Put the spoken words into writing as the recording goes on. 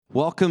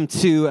Welcome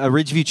to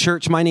Ridgeview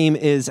Church. My name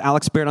is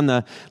Alex Baird. I'm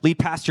the lead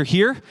pastor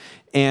here,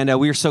 and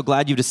we are so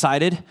glad you've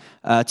decided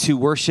to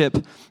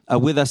worship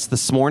with us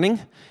this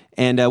morning.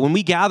 And when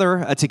we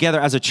gather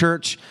together as a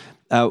church,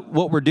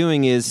 what we're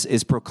doing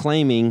is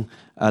proclaiming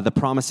the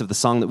promise of the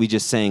song that we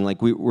just sang.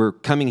 Like we're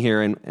coming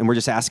here and we're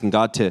just asking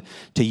God to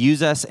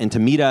use us and to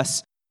meet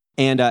us.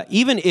 And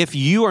even if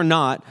you are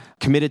not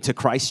committed to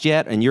Christ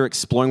yet and you're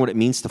exploring what it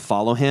means to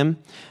follow him,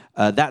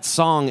 that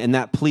song and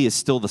that plea is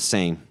still the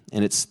same.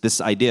 And it's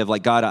this idea of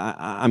like, God,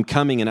 I'm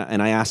coming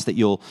and I ask that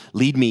you'll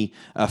lead me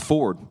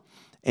forward.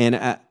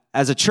 And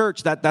as a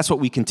church, that's what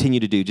we continue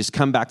to do. Just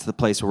come back to the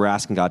place where we're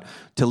asking God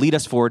to lead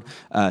us forward,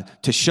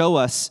 to show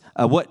us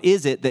what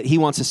is it that he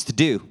wants us to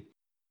do.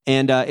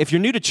 And if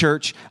you're new to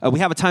church, we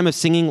have a time of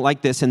singing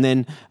like this. And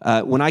then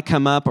when I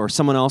come up or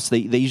someone else, they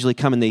usually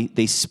come and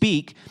they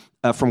speak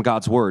from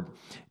God's word.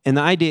 And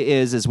the idea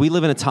is we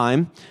live in a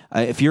time,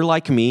 if you're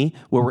like me,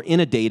 where we're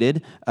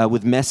inundated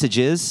with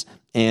messages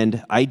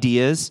and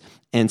ideas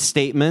and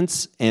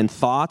statements and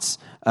thoughts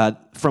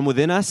from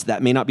within us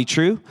that may not be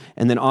true,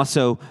 and then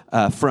also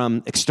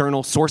from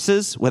external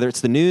sources, whether it's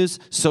the news,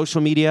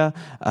 social media,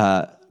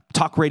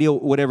 talk radio,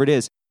 whatever it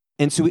is.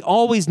 And so we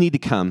always need to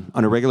come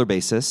on a regular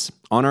basis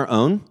on our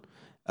own.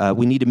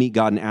 We need to meet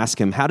God and ask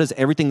him, how does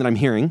everything that I'm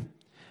hearing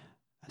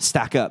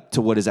stack up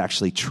to what is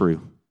actually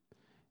true?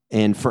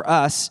 And for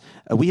us,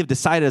 we have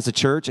decided as a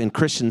church, and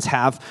Christians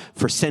have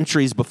for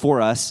centuries before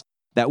us,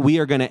 that we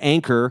are going to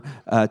anchor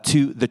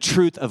to the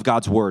truth of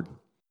God's word.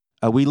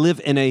 We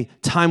live in a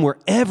time where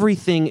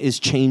everything is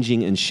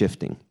changing and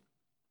shifting.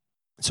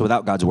 So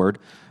without God's word,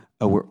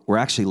 we're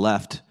actually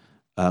left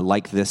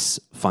like this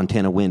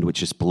Fontana wind, which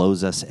just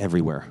blows us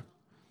everywhere.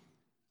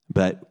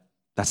 But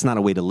that's not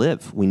a way to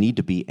live. We need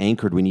to be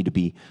anchored. We need to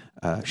be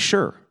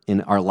sure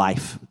in our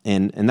life.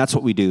 And that's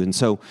what we do. And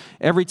so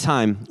every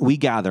time we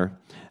gather,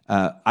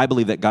 I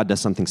believe that God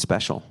does something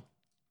special.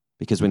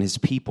 Because when his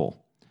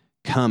people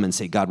come and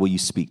say, God, will you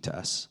speak to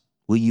us?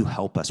 Will you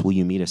help us? Will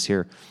you meet us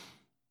here?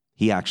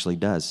 He actually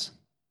does,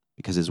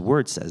 because his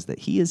word says that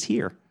he is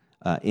here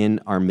in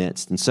our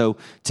midst. And so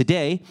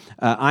today,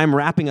 I'm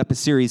wrapping up a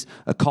series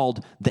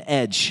called The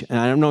Edge. And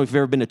I don't know if you've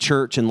ever been to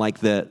church and like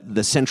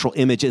the central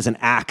image is an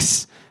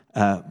axe,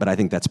 but I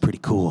think that's pretty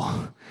cool.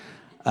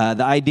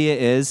 The idea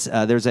is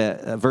there's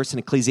a verse in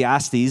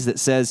Ecclesiastes that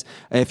says,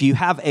 if you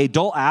have a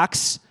dull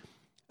axe,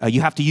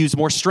 you have to use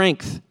more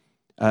strength.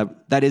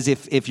 That is,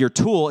 if your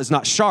tool is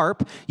not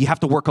sharp, you have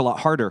to work a lot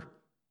harder.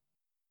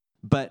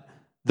 But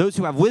those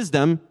who have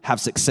wisdom have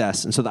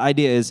success. And so the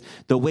idea is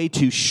the way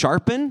to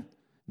sharpen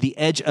the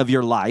edge of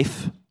your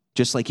life,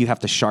 just like you have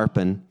to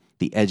sharpen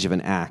the edge of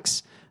an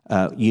axe,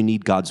 you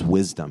need God's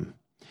wisdom.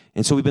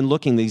 And so we've been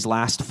looking these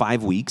last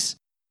 5 weeks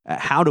at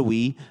how do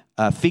we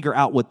figure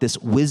out what this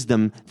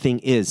wisdom thing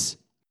is.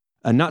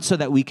 Not so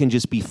that we can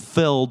just be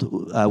filled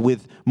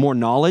with more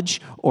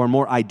knowledge or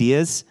more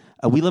ideas.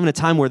 We live in a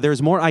time where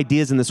there's more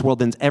ideas in this world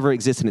than's ever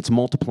existed, and it's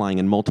multiplying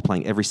and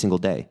multiplying every single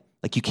day.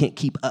 Like you can't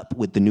keep up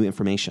with the new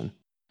information.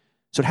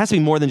 So it has to be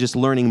more than just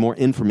learning more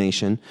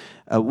information.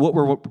 What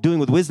we're doing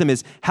with wisdom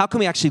is how can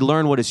we actually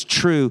learn what is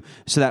true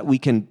so that we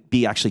can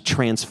be actually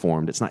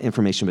transformed? It's not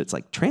information, but it's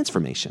like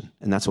transformation,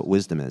 and that's what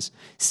wisdom is.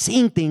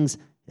 Seeing things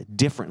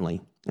differently.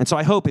 And so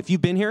I hope if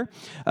you've been here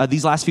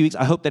these last few weeks,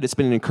 I hope that it's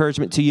been an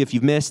encouragement to you. If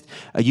you've missed,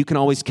 you can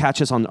always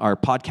catch us on our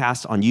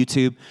podcast on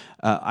YouTube.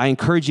 I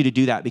encourage you to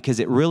do that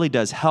because it really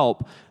does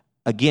help,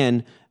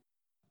 again,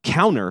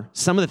 counter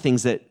some of the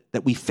things that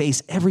we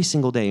face every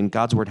single day, and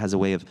God's word has a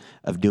way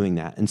of doing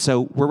that. And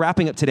so we're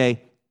wrapping up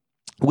today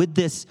with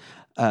this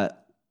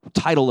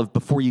title of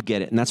Before You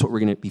Get It, and that's what we're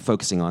going to be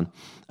focusing on.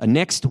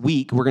 Next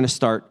week, we're going to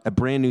start a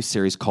brand new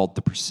series called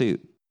The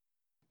Pursuit.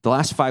 The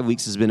last 5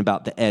 weeks has been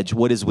about the edge.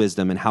 What is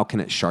wisdom and how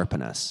can it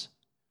sharpen us?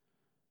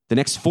 The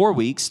next 4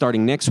 weeks,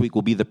 starting next week,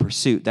 will be the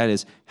pursuit. That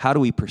is, how do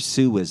we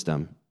pursue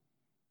wisdom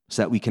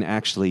so that we can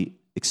actually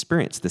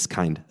experience this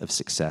kind of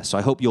success? So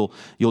I hope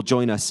you'll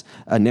join us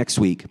next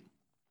week.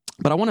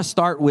 But I want to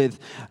start with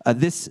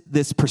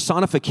this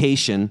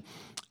personification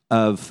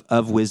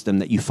of wisdom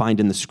that you find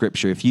in the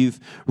Scripture. If you've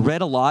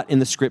read a lot in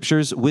the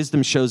Scriptures,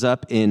 wisdom shows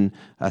up in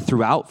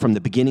throughout from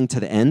the beginning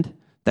to the end.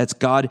 That's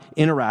God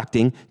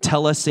interacting,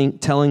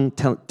 telling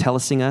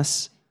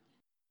us.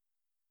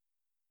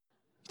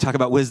 Talk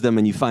about wisdom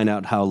and you find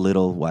out how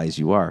little wise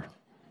you are.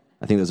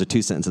 I think those are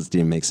two sentences that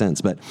didn't make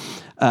sense. But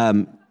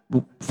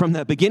from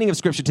the beginning of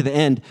Scripture to the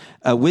end,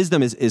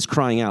 wisdom is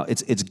crying out.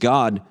 It's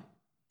God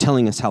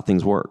telling us how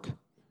things work.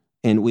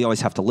 And we always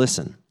have to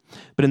listen.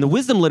 But in the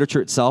wisdom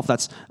literature itself,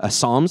 that's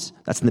Psalms,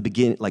 that's in the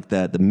beginning, like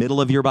the middle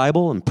of your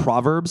Bible, and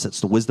Proverbs, that's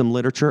the wisdom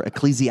literature,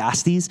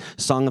 Ecclesiastes,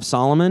 Song of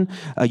Solomon.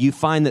 You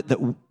find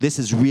that this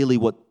is really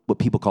what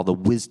people call the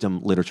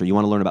wisdom literature. You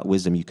want to learn about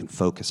wisdom, you can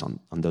focus on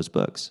those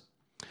books.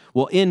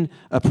 Well, in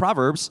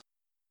Proverbs,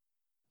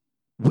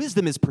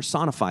 wisdom is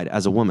personified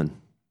as a woman.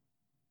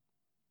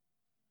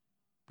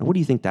 Now, what do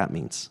you think that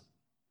means?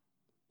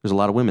 There's a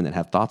lot of women that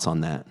have thoughts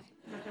on that.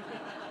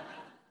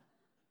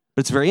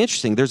 But it's very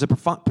interesting. There's a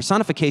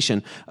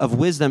personification of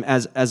wisdom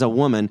as a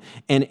woman,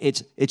 and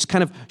it's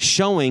kind of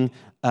showing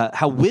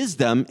how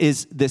wisdom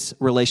is this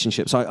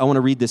relationship. So I want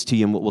to read this to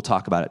you, and we'll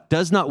talk about it.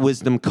 Does not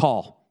wisdom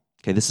call?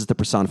 Okay, this is the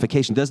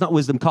personification. Does not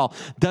wisdom call?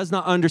 Does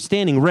not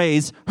understanding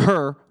raise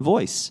her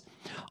voice?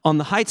 On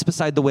the heights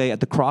beside the way, at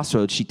the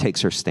crossroads, she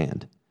takes her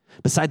stand.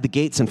 Beside the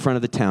gates in front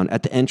of the town,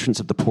 at the entrance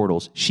of the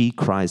portals, she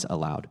cries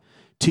aloud.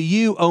 To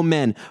you, O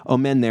men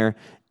there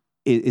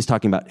is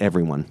talking about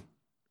everyone.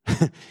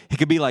 It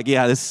could be like,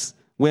 yeah, this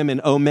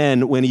women, oh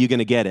men, when are you going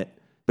to get it?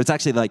 But it's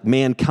actually like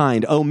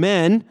mankind. Oh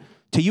men,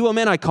 to you, oh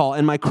men, I call,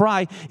 and my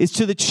cry is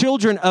to the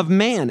children of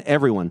man,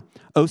 everyone.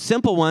 Oh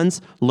simple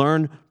ones,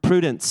 learn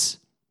prudence.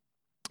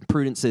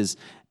 Prudence is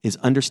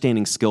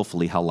understanding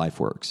skillfully how life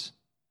works.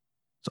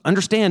 So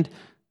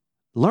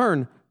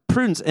learn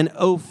prudence, and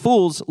oh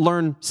fools,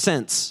 learn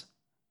sense.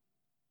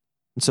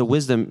 And so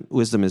wisdom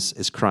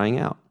is crying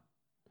out.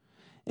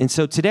 And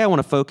so today I want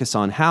to focus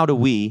on how do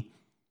we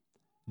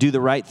do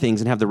the right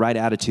things and have the right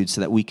attitude so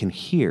that we can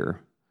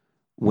hear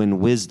when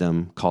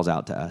wisdom calls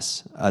out to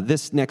us.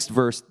 This next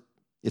verse,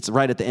 it's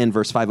right at the end,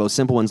 verse 5. Oh,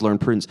 simple ones learn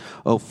prudence.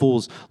 Oh,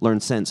 fools learn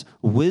sense.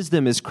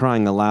 Wisdom is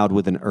crying aloud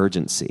with an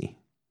urgency.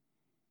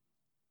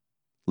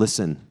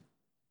 Listen.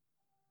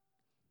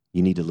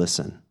 You need to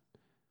listen.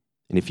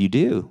 And if you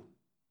do,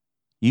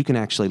 you can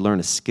actually learn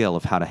a skill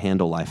of how to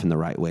handle life in the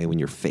right way when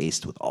you're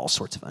faced with all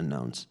sorts of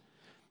unknowns.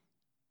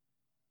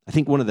 I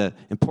think one of the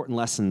important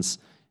lessons,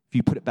 if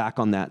you put it back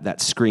on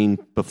that screen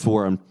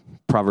before on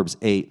Proverbs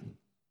 8,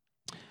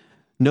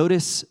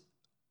 notice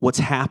what's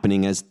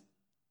happening as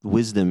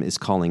wisdom is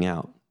calling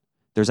out.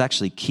 There's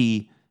actually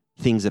key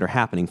things that are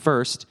happening.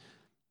 First,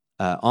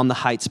 on the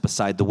heights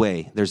beside the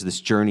way, there's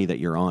this journey that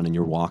you're on and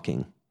you're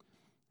walking.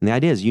 And the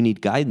idea is you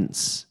need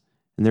guidance.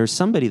 And there's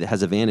somebody that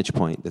has a vantage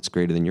point that's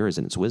greater than yours,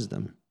 and it's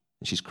wisdom.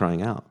 And she's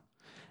crying out.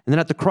 And then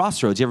at the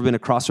crossroads, you ever been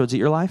at crossroads at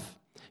your life?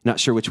 You're not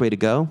sure which way to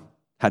go,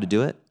 how to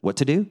do it, what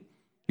to do?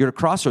 You're at a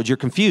crossroads, you're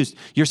confused,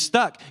 you're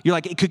stuck. You're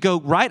like, it could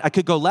go right, I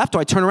could go left, do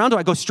I turn around, do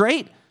I go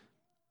straight?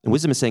 And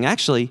wisdom is saying,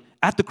 actually,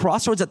 at the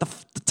crossroads, at the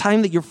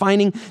time that you're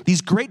finding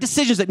these great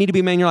decisions that need to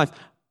be made in your life,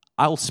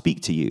 I will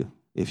speak to you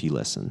if you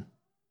listen,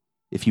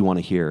 if you want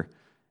to hear.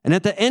 And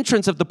at the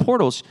entrance of the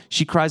portals,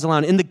 she cries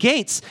aloud. In the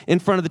gates in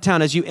front of the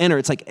town, as you enter,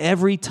 it's like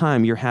every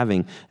time you're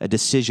having a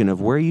decision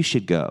of where you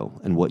should go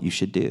and what you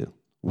should do,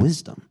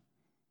 wisdom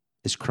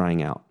is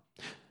crying out.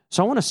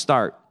 So I want to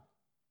start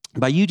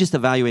by you just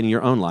evaluating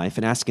your own life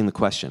and asking the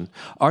question,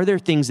 are there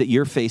things that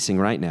you're facing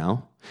right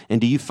now, and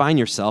do you find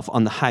yourself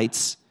on the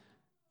heights,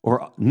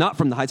 or not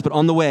from the heights, but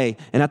on the way,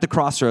 and at the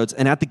crossroads,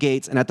 and at the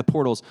gates, and at the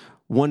portals,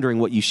 wondering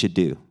what you should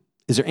do?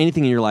 Is there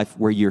anything in your life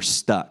where you're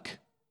stuck?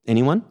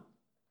 Anyone?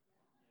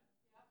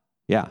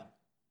 Yeah.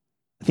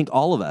 I think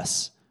all of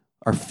us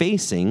are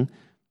facing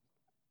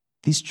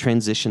these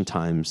transition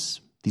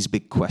times, these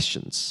big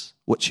questions.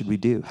 What should we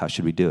do? How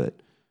should we do it?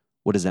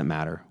 What does that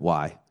matter?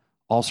 Why?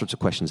 All sorts of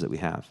questions that we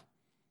have.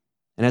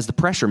 And as the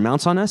pressure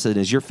mounts on us, and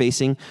as you're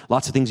facing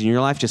lots of things in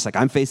your life, just like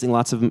I'm facing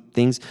lots of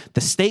things,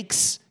 the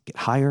stakes get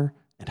higher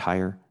and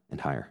higher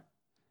and higher.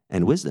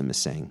 And wisdom is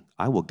saying,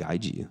 I will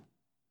guide you.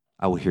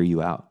 I will hear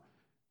you out.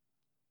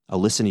 I'll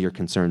listen to your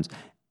concerns,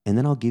 and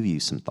then I'll give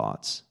you some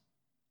thoughts.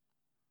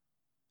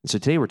 And so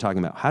today we're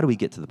talking about how do we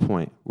get to the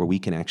point where we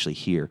can actually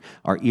hear,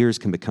 our ears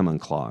can become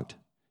unclogged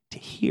to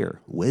hear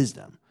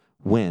wisdom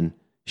when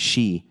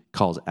she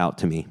calls out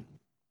to me.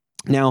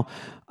 Now,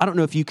 I don't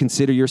know if you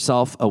consider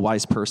yourself a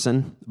wise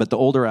person, but the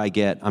older I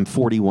get, I'm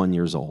 41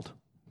 years old.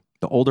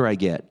 The older I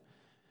get,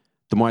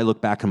 the more I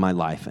look back on my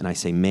life and I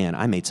say, man,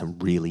 I made some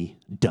really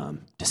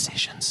dumb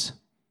decisions.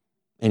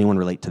 Anyone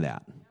relate to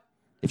that?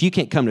 If you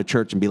can't come to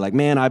church and be like,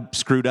 man, I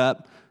screwed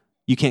up,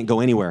 you can't go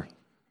anywhere.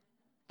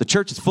 The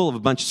church is full of a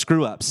bunch of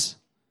screw-ups.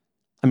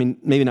 I mean,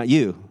 maybe not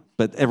you,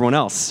 but everyone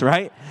else,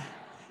 right?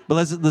 But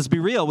let's be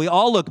real. We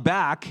all look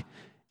back,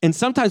 and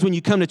sometimes when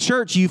you come to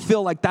church, you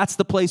feel like that's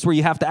the place where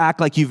you have to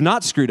act like you've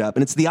not screwed up,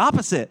 and it's the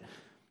opposite.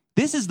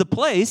 This is the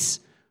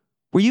place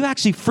where you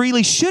actually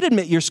freely should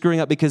admit you're screwing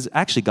up because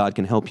actually God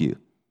can help you.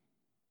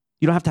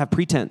 You don't have to have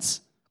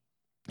pretense.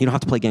 You don't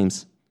have to play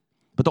games.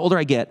 But the older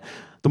I get,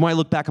 the more I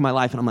look back on my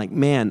life, and I'm like,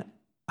 man,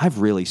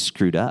 I've really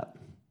screwed up.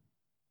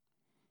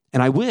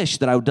 And I wish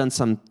that I would have done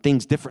some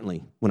things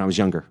differently when I was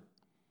younger.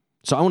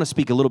 So I want to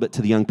speak a little bit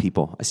to the young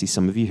people. I see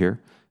some of you here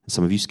and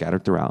some of you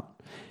scattered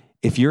throughout.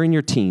 If you're in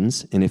your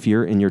teens and if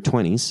you're in your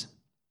 20s,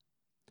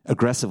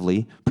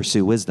 aggressively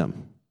pursue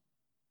wisdom.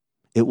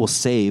 It will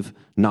save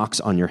knocks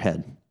on your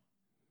head.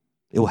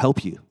 It will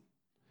help you.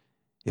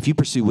 If you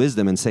pursue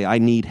wisdom and say, I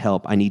need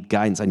help, I need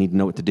guidance, I need to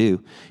know what to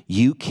do,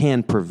 you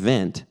can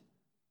prevent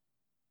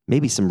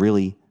maybe some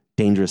really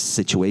dangerous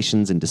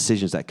situations and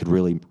decisions that could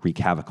really wreak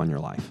havoc on your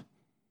life.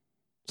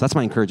 So that's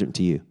my encouragement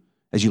to you.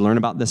 As you learn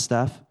about this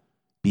stuff,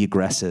 be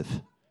aggressive.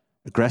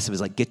 Aggressive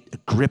is like get a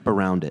grip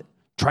around it.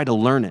 Try to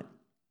learn it.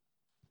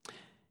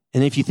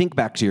 And if you think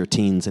back to your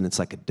teens and it's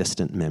like a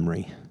distant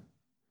memory,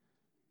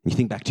 and you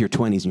think back to your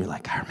 20s and you're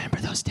like, I remember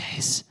those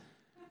days.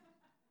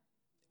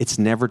 It's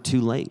never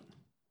too late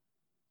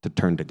to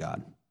turn to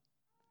God.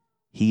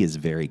 he is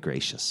very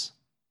gracious.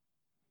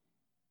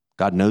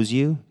 God knows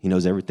you. He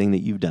knows everything that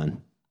you've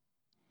done.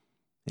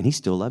 And he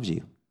still loves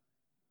you.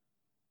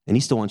 And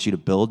he still wants you to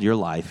build your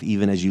life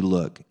even as you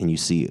look and you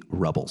see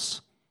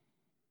rubbles.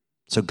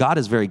 So God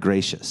is very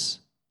gracious.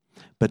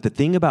 But the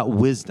thing about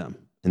wisdom,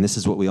 and this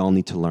is what we all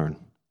need to learn,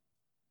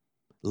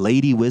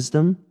 lady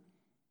wisdom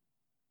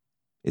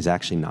is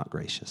actually not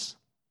gracious.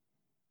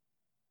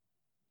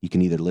 You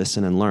can either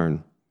listen and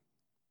learn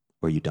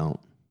or you don't.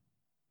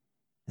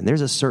 And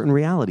there's a certain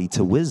reality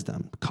to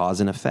wisdom,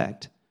 cause and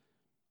effect,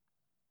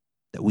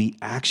 that we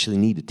actually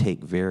need to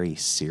take very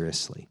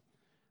seriously.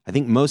 I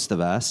think most of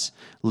us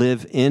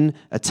live in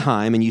a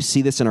time, and you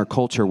see this in our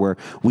culture, where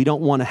we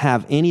don't want to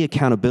have any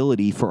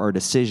accountability for our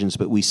decisions,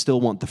 but we still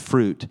want the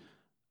fruit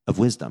of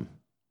wisdom.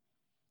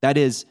 That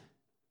is,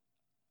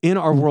 in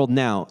our world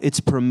now, it's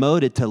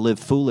promoted to live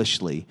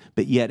foolishly,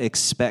 but yet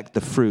expect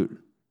the fruit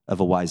of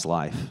a wise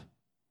life.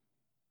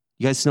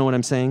 You guys know what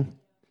I'm saying?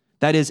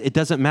 That is, it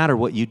doesn't matter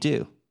what you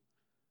do.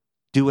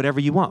 Do whatever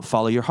you want.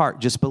 Follow your heart.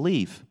 Just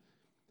believe.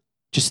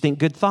 Just think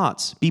good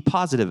thoughts. Be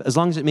positive, as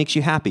long as it makes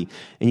you happy.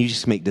 And you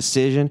just make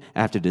decision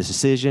after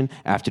decision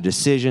after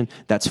decision.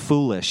 That's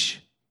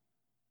foolish.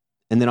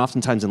 And then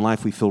oftentimes in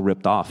life we feel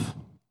ripped off.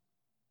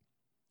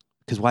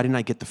 Because why didn't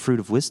I get the fruit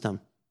of wisdom?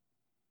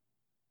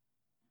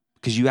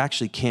 Because you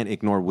actually can't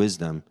ignore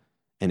wisdom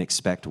and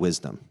expect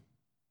wisdom.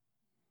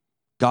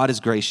 God is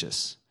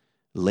gracious.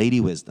 Lady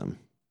wisdom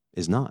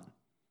is not.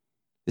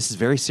 This is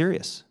very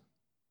serious.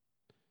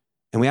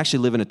 And we actually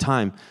live in a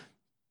time,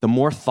 the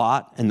more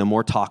thought and the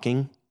more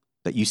talking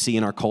that you see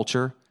in our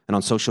culture and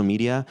on social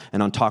media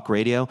and on talk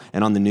radio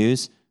and on the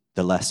news,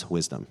 the less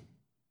wisdom.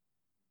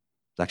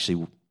 There's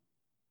actually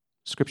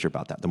scripture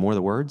about that. The more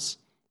the words,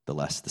 the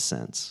less the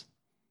sense.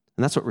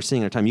 And that's what we're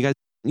seeing in our time. You guys,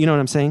 you know what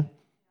I'm saying?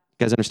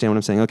 You guys understand what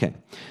I'm saying? Okay.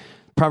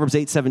 Proverbs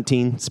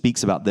 8:17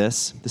 speaks about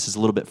this. This is a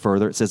little bit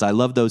further. It says, I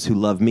love those who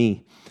love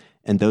me,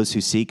 and those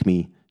who seek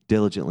me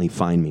diligently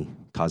find me.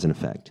 Cause and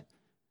effect.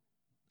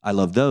 I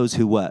love those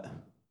who what?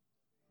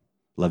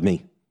 Love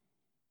me.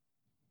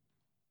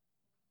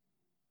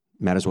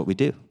 Matters what we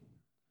do.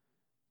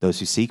 Those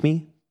who seek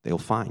me, they will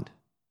find.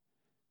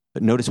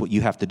 But notice what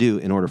you have to do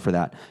in order for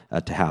that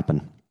to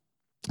happen.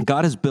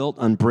 God has built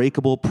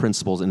unbreakable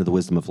principles into the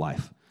wisdom of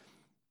life.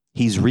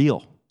 He's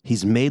real.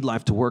 He's made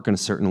life to work in a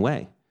certain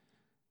way.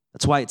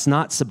 That's why it's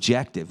not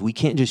subjective. We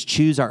can't just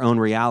choose our own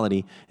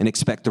reality and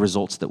expect the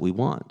results that we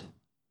want.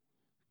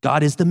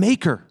 God is the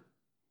maker.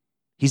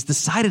 He's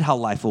decided how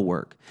life will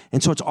work.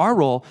 And so it's our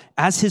role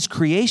as his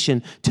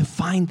creation to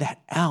find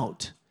that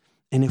out.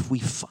 And if we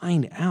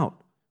find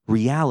out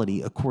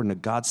reality according to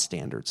God's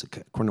standards,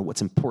 according to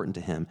what's important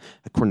to him,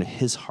 according to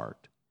his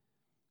heart,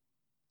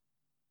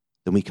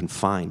 then we can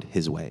find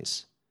his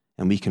ways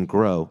and we can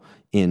grow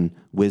in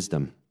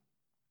wisdom.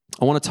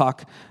 I want to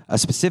talk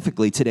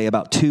specifically today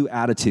about two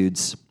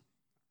attitudes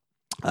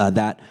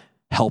that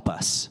help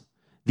us.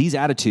 These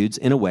attitudes,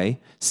 in a way,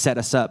 set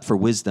us up for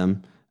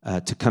wisdom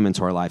to come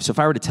into our life. So if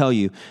I were to tell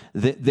you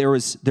that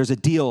there's a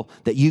deal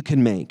that you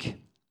can make,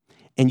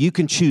 and you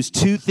can choose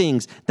two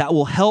things that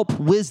will help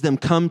wisdom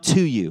come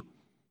to you.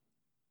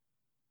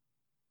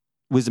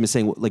 Wisdom is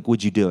saying, like,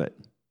 would you do it?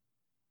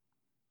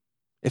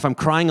 If I'm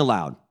crying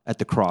aloud at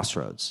the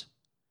crossroads,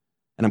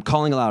 and I'm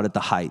calling aloud at the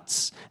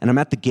heights, and I'm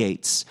at the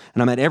gates,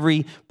 and I'm at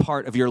every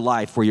part of your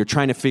life where you're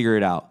trying to figure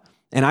it out,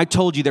 and I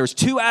told you there's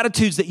two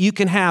attitudes that you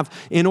can have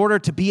in order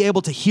to be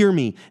able to hear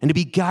me and to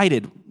be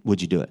guided, would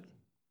you do it?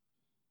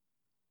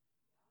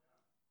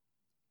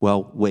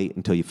 Well, wait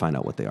until you find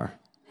out what they are.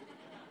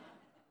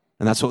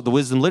 And that's what the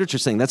wisdom literature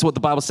is saying. That's what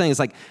the Bible's saying. It's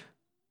like,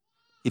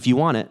 if you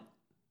want it,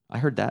 I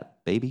heard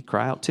that baby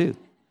cry out too.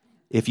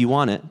 If you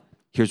want it,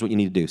 here's what you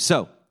need to do.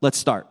 So let's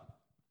start.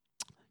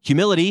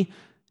 Humility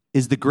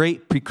is the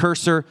great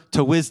precursor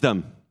to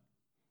wisdom.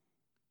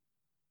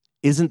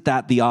 Isn't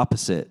that the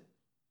opposite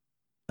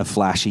of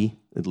flashy?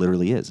 It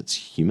literally is. It's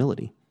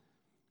humility.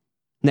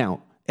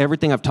 Now,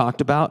 everything I've talked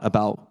about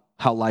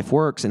how life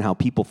works and how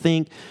people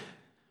think,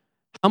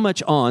 how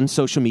much on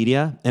social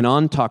media and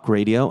on talk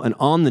radio and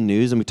on the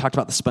news, and we talked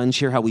about the sponge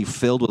here, how we're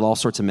filled with all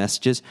sorts of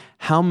messages,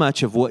 how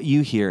much of what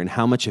you hear and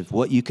how much of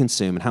what you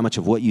consume and how much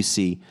of what you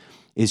see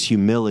is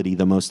humility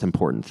the most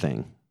important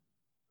thing?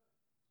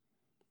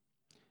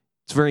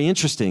 It's very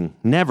interesting.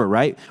 Never,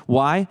 right?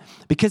 Why?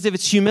 Because if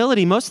it's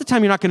humility, most of the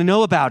time you're not going to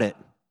know about it.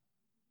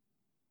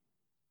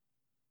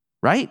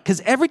 Right?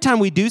 Because every time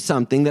we do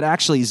something that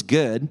actually is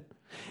good,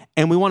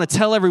 and we want to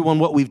tell everyone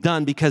what we've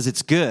done because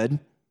it's good,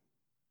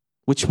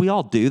 which we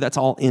all do, that's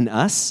all in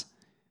us,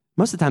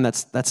 most of the time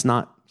that's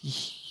not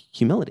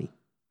humility.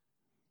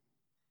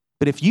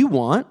 But if you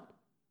want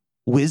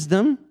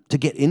wisdom to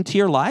get into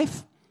your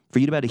life, for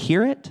you to be able to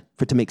hear it,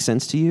 for it to make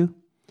sense to you,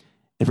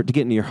 and for it to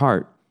get into your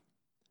heart,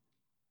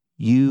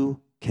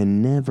 you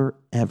can never,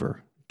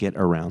 ever get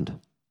around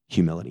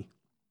humility.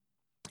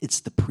 It's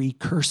the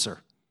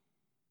precursor.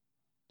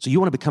 So you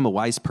want to become a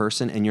wise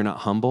person and you're not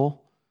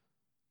humble,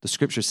 the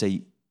scriptures say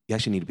you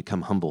actually need to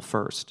become humble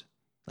first.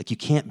 Like, you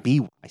can't be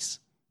wise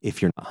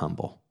if you're not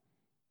humble.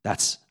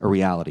 That's a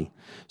reality.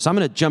 So I'm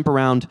going to jump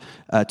around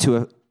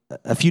to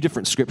a few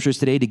different scriptures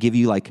today to give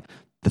you like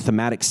the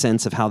thematic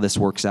sense of how this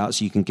works out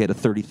so you can get a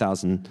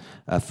 30,000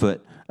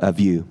 foot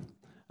view.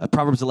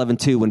 Proverbs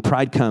 11:2, when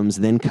pride comes,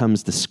 then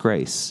comes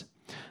disgrace.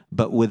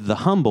 But with the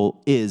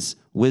humble is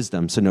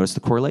wisdom. So notice the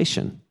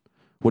correlation.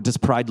 What does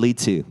pride lead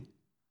to?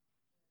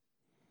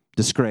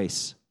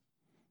 Disgrace.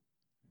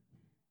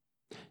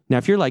 Now,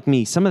 if you're like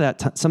me, some of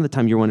the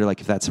time you're wondering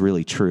like if that's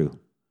really true.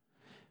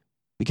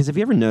 Because have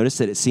you ever noticed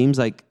that it seems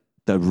like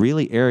the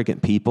really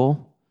arrogant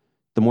people,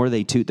 the more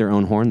they toot their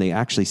own horn, they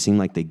actually seem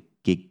like they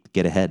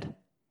get ahead.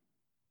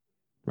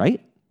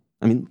 Right?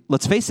 I mean,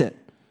 let's face it.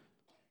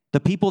 The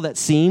people that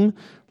seem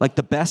like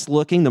the best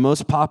looking, the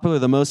most popular,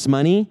 the most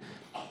money,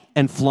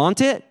 and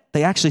flaunt it,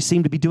 they actually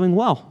seem to be doing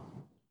well.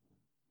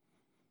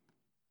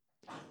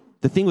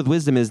 The thing with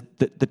wisdom is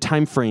that the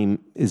time frame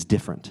is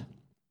different.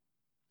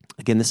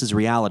 Again, this is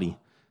reality.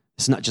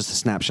 It's not just a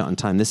snapshot in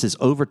time. This is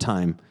over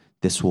time,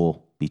 this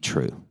will be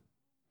true.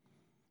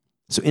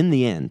 So in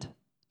the end,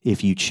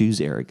 if you choose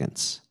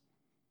arrogance,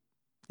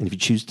 and if you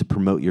choose to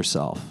promote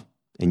yourself,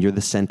 and you're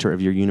the center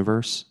of your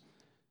universe,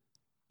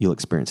 you'll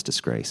experience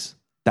disgrace.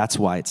 That's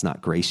why it's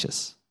not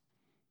gracious.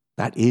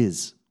 That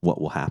is what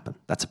will happen.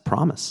 That's a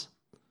promise.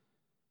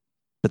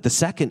 But the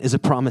second is a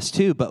promise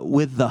too, but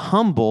with the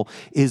humble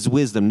is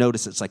wisdom.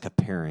 Notice it's like a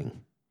pairing.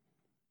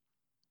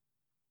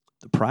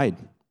 The pride,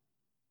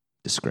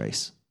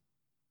 disgrace.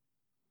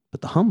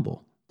 But the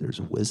humble, there's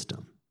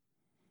wisdom.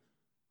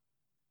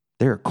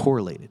 They're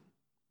correlated.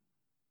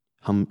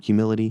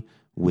 Humility,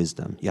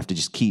 wisdom. You have to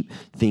just keep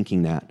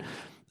thinking that.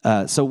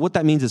 So what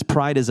that means is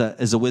pride is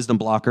a wisdom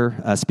blocker.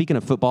 Speaking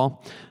of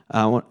football,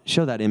 I want to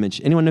show that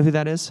image. Anyone know who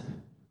that is?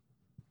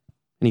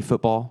 Any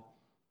football?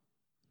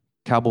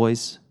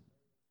 Cowboys?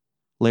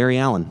 Larry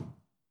Allen,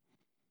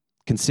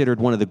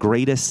 considered one of the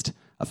greatest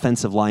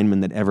offensive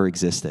linemen that ever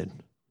existed.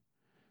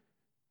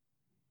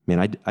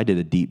 Man, I did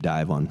a deep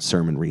dive on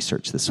sermon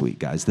research this week,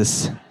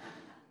 guys.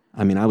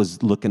 I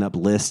was looking up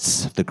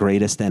lists of the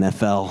greatest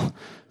NFL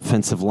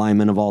offensive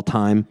linemen of all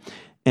time,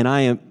 and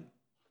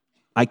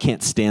I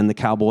can't stand the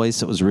Cowboys,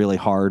 so it was really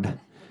hard.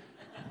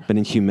 But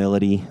in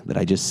humility that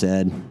I just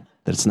said,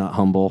 that it's not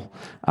humble,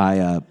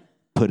 I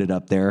put it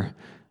up there.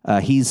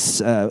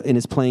 He's in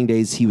his playing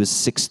days, he was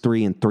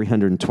 6'3" and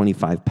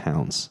 325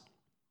 pounds.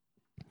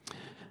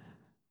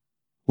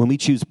 When we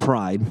choose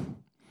pride,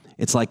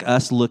 it's like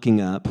us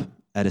looking up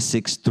at a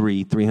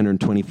 6'3",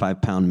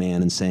 325-pound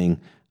man and saying,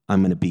 I'm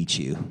going to beat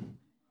you.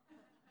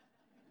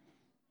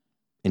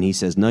 And he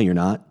says, no, you're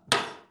not.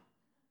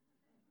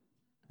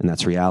 And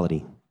that's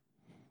reality.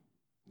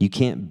 You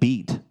can't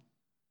beat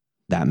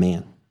that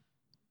man.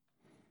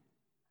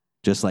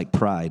 Just like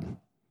pride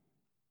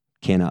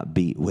cannot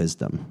beat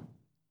wisdom.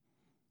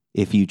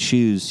 If you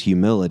choose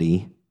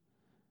humility,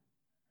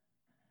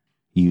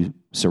 you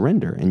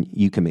surrender and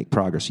you can make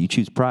progress. You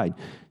choose pride,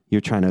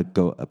 you're trying to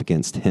go up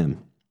against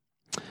him.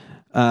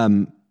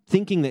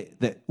 Thinking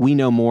that we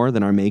know more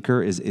than our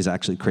maker is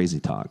actually crazy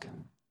talk.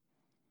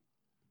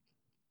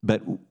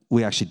 But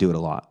we actually do it a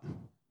lot.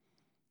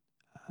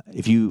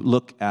 If you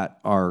look at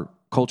our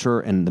culture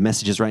and the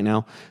messages right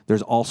now,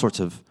 there's all sorts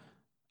of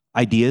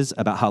ideas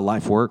about how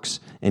life works,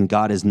 and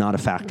God is not a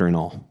factor in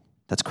all.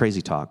 That's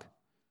crazy talk.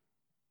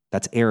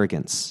 That's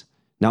arrogance.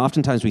 Now,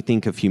 oftentimes we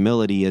think of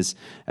humility as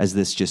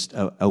this just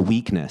a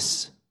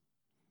weakness.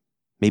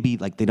 Maybe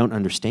like they don't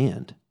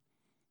understand.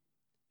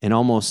 And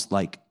almost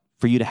like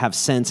for you to have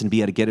sense and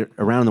be able to get it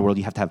around in the world,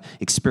 you have to have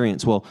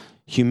experience. Well,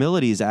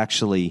 humility is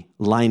actually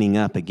lining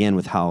up again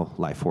with how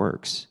life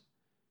works.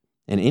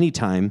 And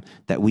anytime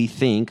that we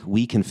think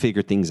we can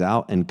figure things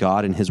out and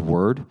God and his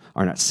word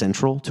are not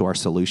central to our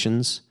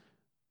solutions,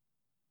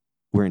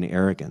 we're in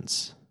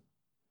arrogance.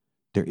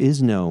 There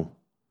is no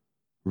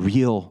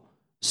real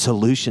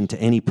solution to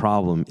any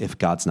problem if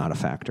God's not a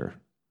factor.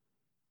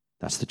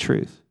 That's the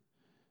truth.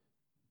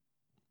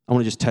 I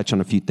want to just touch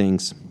on a few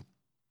things.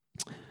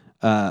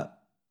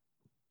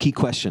 Key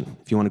question,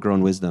 if you want to grow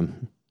in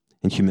wisdom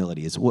and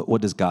humility, is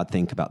what does God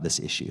think about this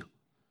issue?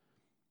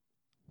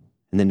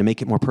 And then to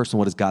make it more personal,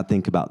 what does God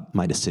think about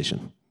my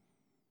decision?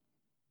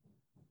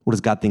 What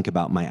does God think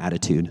about my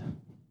attitude?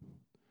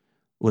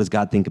 What does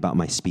God think about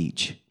my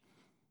speech?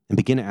 And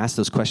begin to ask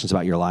those questions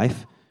about your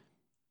life,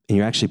 and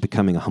you're actually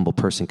becoming a humble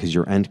person because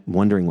you're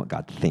wondering what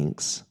God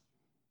thinks.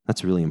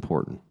 That's really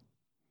important.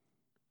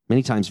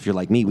 Many times, if you're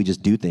like me, we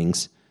just do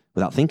things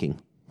without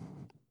thinking.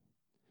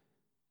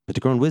 But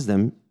to grow in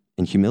wisdom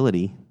and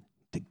humility,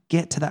 to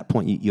get to that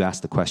point, you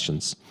ask the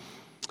questions.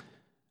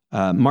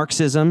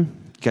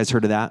 Marxism, you guys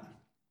heard of that?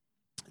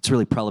 It's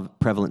really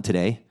prevalent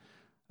today.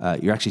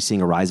 You're actually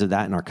seeing a rise of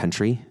that in our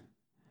country.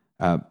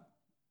 Karl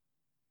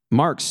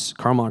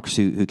Marx,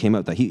 who came up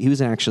with that, he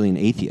was actually an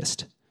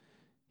atheist.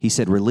 He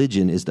said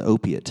religion is the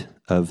opiate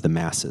of the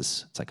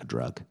masses. It's like a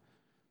drug.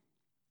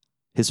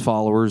 His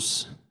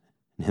followers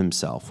and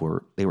himself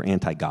were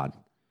anti-God.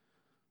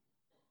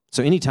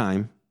 So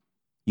anytime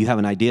you have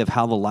an idea of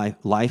how the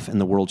life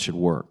and the world should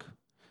work,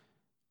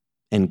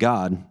 and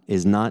God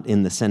is not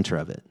in the center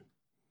of it,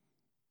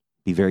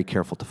 be very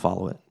careful to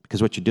follow it,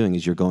 Because what you're doing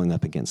is you're going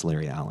up against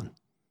Larry Allen.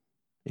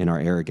 In our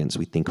arrogance,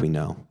 we think we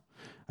know.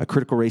 A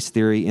critical race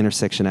theory,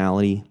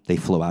 intersectionality, they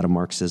flow out of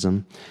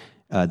Marxism.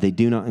 They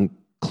do not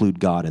include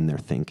God in their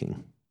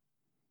thinking.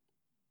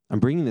 I'm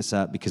bringing this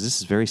up because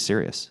this is very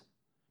serious.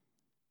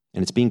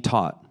 And it's being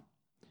taught.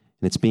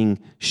 And it's being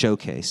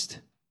showcased.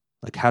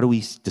 Like, how do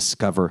we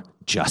discover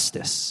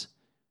justice?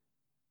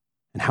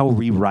 And how are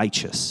we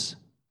righteous?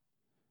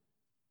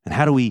 And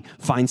how do we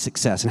find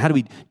success? And how do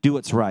we do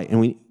what's right? And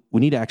we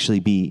need to actually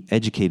be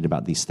educated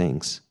about these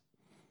things.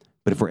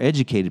 But if we're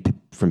educated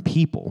from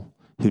people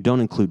who don't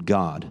include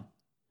God,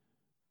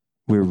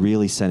 we're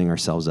really setting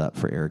ourselves up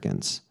for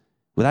arrogance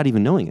without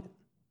even knowing it.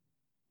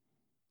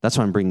 That's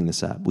why I'm bringing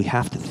this up. We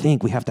have to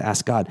think, we have to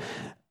ask God,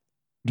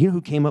 do you know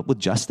who came up with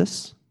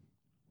justice?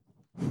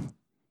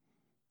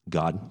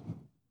 God.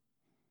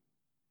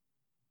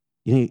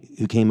 You know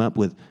who came up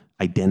with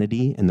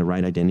identity and the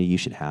right identity you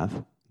should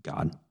have?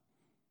 God.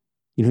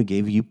 You know who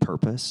gave you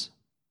purpose?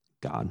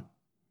 God.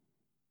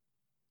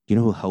 Do you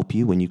know who will help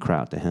you when you cry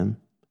out to him?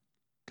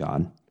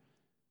 God.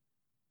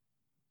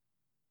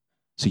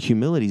 So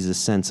humility is a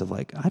sense of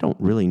like, I don't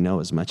really know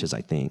as much as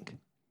I think.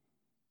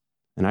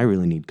 And I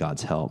really need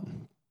God's help.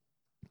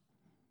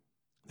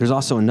 There's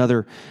also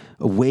another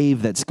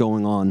wave that's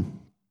going on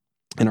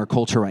in our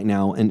culture right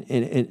now, and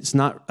it's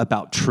not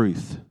about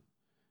truth.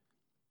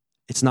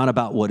 It's not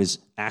about what is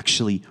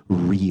actually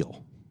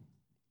real.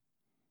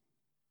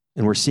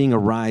 And we're seeing a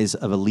rise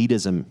of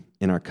elitism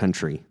in our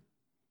country.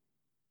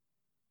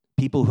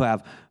 People who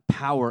have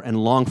power and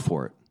long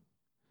for it.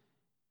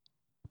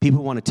 People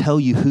who want to tell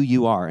you who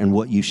you are and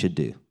what you should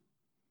do. And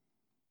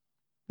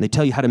they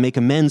tell you how to make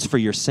amends for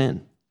your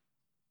sin.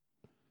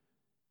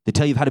 They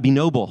tell you how to be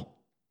noble,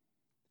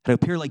 how to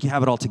appear like you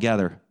have it all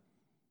together.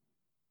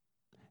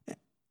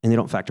 And they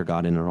don't factor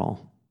God in at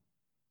all.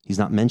 He's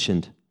not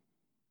mentioned.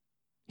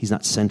 He's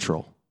not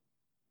central.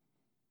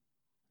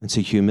 And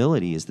so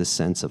humility is this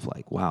sense of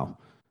like, wow,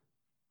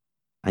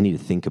 I need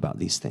to think about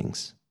these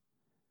things.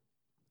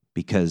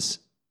 Because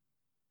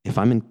if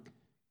I'm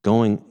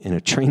going in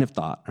a train of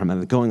thought, or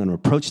I'm going on an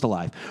approach to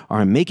life, or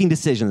I'm making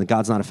decisions that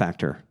God's not a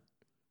factor,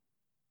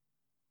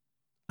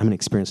 I'm going to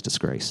experience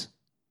disgrace.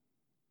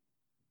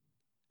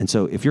 And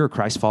so if you're a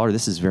Christ follower,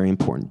 this is very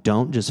important.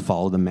 Don't just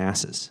follow the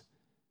masses.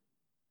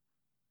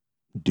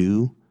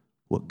 Do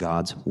what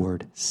God's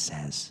word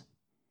says.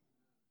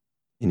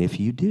 And if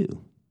you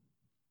do,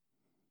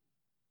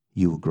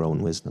 you will grow in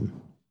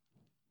wisdom.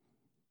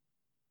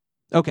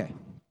 Okay.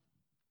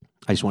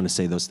 I just want to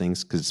say those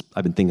things because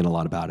I've been thinking a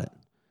lot about it.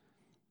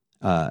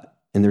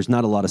 And there's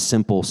not a lot of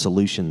simple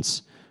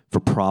solutions for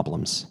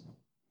problems.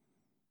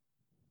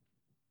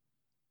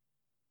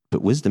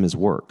 But wisdom is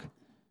work,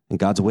 and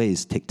God's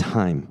ways take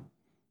time.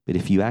 But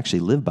if you actually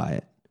live by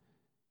it,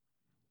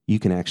 you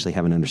can actually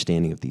have an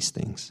understanding of these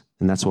things.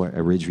 And that's why at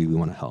Ridgeview we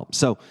want to help.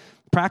 So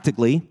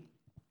practically,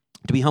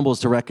 to be humble is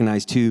to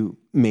recognize two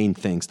main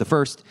things. The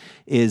first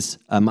is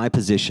my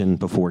position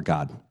before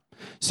God.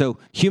 So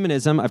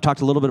humanism, I've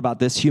talked a little bit about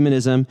this.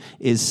 Humanism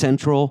is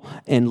central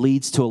and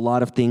leads to a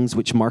lot of things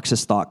which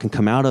Marxist thought can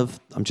come out of.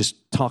 I'm just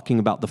talking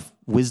about the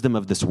wisdom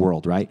of this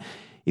world, right?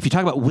 If you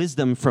talk about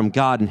wisdom from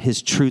God and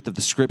his truth of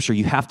the scripture,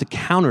 you have to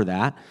counter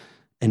that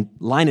and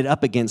line it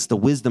up against the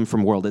wisdom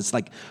from world. It's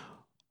like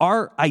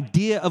our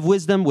idea of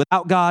wisdom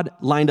without God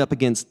lined up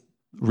against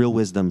real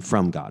wisdom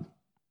from God.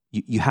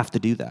 You have to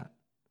do that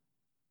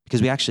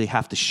because we actually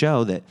have to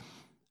show that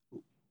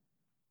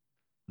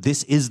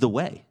this is the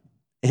way.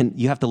 And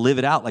you have to live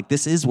it out like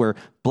this is where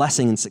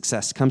blessing and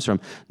success comes from.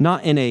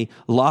 Not in a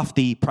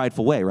lofty,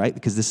 prideful way, right?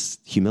 Because this is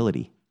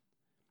humility.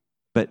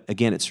 But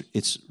again,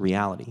 it's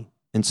reality.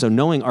 And so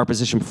knowing our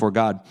position before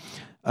God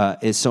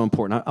is so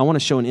important. I want to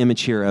show an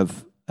image here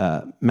of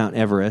Mount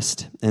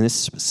Everest, and this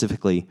is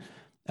specifically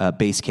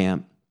base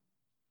camp.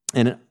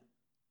 And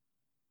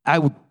I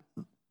would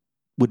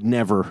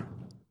never,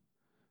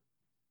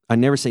 I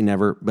never say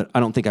never, but I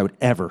don't think I would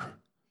ever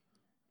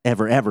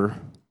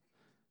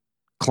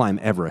climb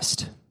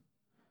Everest.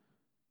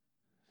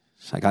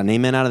 So I got an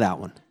amen out of that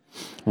one.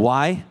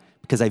 Why?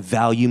 Because I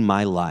value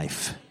my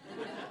life.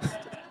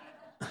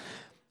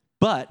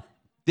 But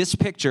this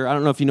picture, I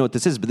don't know if you know what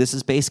this is, but this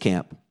is base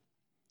camp.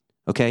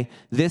 Okay?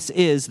 This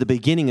is the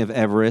beginning of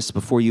Everest.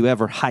 Before you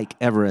ever hike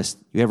Everest,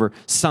 you ever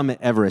summit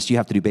Everest, you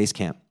have to do base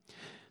camp.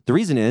 The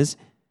reason is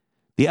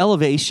the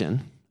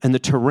elevation and the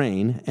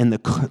terrain and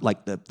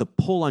the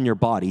pull on your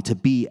body to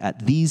be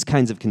at these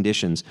kinds of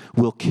conditions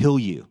will kill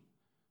you.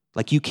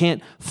 Like you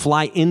can't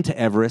fly into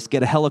Everest,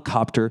 get a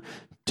helicopter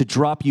to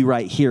drop you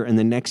right here, and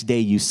the next day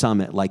you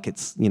summit like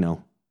it's,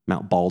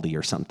 Mount Baldy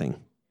or something.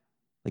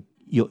 Like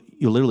you'll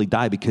literally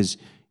die because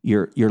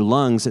your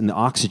lungs and the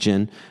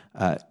oxygen,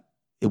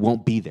 it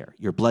won't be there.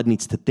 Your blood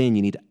needs to thin.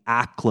 You need to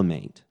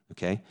acclimate,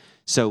 okay?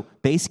 So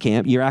base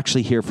camp, you're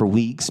actually here for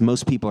weeks.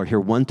 Most people are here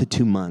 1 to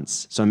 2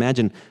 months. So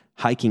imagine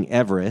hiking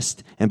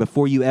Everest, and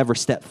before you ever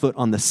step foot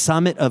on the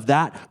summit of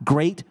that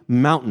great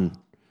mountain,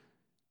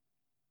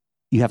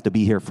 you have to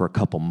be here for a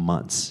couple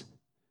months.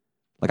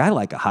 Like, I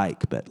like a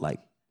hike, but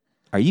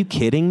are you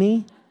kidding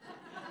me?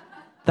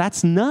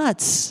 That's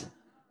nuts.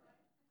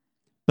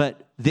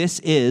 But this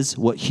is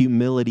what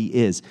humility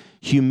is.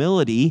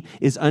 Humility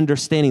is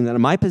understanding that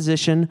my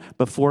position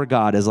before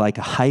God is like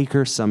a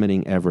hiker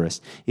summiting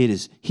Everest.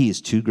 He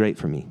is too great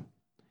for me.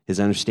 His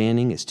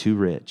understanding is too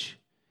rich.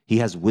 He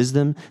has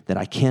wisdom that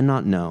I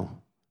cannot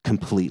know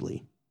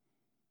completely.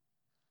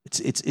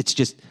 It's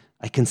just,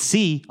 I can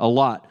see a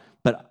lot,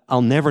 but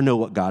I'll never know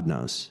what God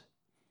knows.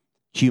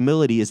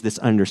 Humility is this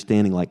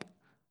understanding like,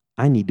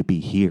 I need to be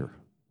here.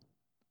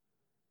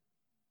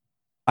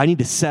 I need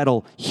to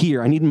settle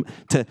here. I need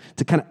to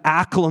kind of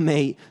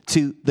acclimate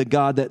to the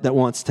God that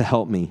wants to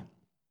help me.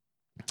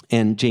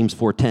 And James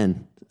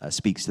 4:10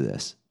 speaks to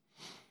this.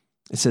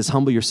 It says,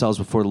 humble yourselves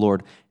before the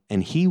Lord,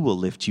 and he will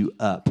lift you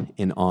up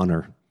in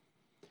honor.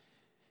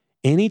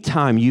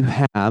 Anytime you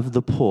have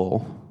the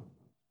pull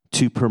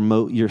to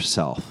promote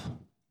yourself,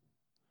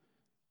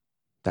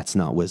 that's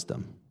not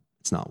wisdom.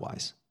 It's not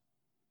wise.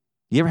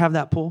 You ever have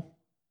that pull?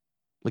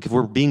 Like if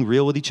we're being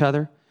real with each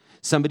other,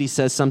 somebody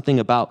says something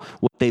about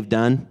what they've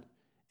done,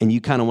 and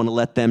you kind of want to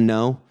let them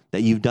know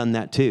that you've done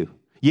that too.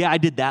 Yeah, I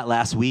did that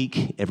last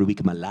week, every week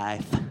of my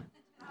life.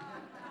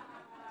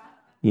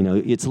 You know,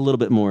 it's a little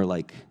bit more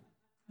like,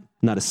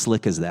 not as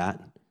slick as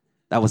that.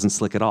 That wasn't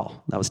slick at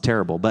all. That was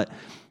terrible, but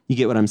you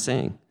get what I'm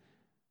saying.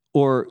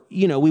 Or,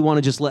 you know, we want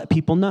to just let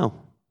people know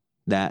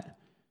that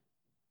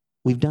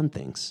we've done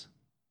things.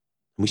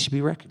 We should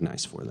be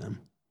recognized for them.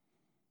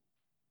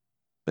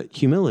 But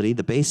humility,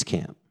 the base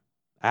camp,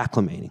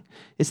 acclimating.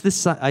 It's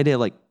this idea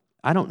like,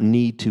 I don't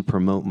need to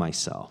promote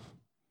myself.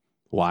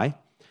 Why?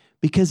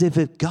 Because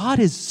if God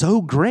is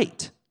so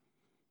great,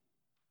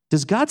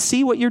 does God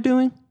see what you're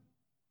doing?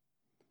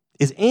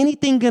 Is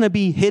anything going to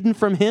be hidden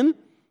from him?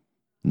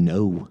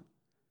 No.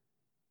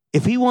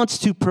 If he wants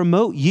to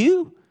promote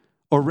you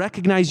or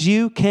recognize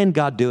you, can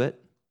God do it?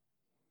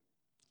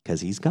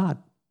 Because he's God.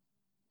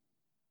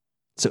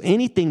 So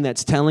anything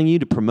that's telling you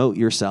to promote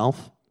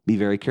yourself, be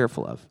very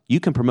careful of. You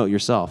can promote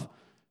yourself,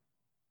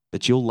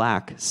 but you'll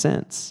lack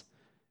sense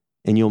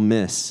and you'll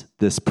miss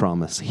this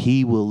promise.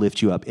 He will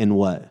lift you up in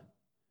what?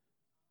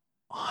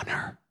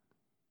 Honor.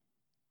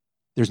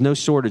 There's no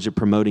shortage of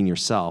promoting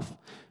yourself,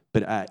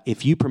 but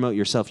if you promote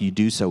yourself, you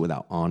do so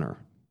without honor.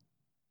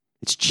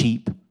 It's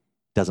cheap,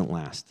 doesn't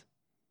last.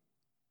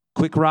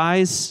 Quick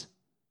rise,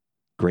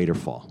 greater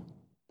fall.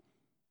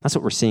 That's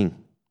what we're seeing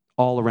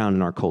all around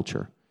in our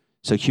culture.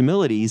 So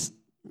humility's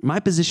my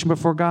position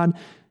before God.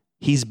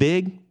 He's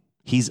big,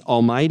 he's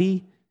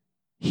almighty,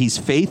 he's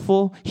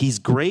faithful, he's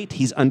great,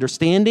 he's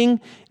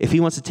understanding. If he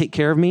wants to take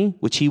care of me,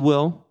 which he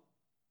will,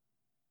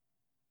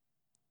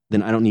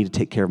 then I don't need to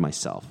take care of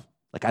myself.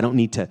 Like I don't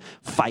need to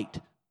fight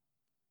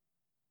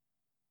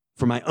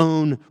for my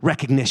own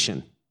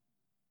recognition.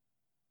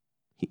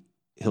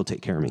 He'll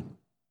take care of me.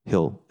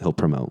 He'll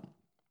promote.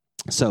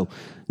 So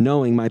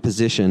knowing my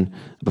position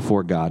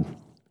before God.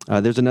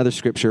 There's another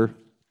scripture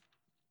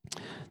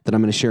that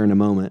I'm going to share in a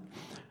moment.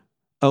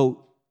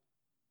 Oh,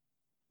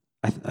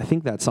 I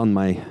think that's on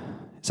my,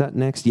 is that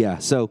next? Yeah.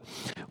 So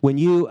when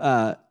you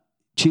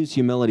choose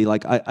humility,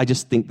 like I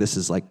just think this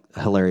is like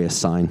a hilarious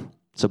sign.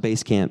 So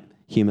base camp,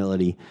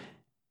 humility.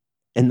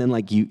 And then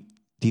like do you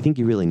think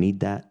you really need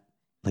that?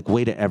 Like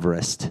way to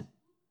Everest.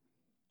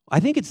 I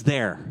think it's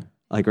there.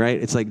 Like,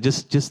 right? It's like,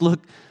 just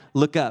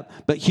look up.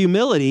 But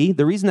humility,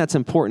 the reason that's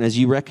important is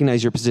you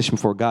recognize your position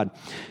before God.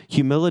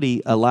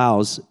 Humility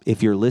allows,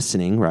 if you're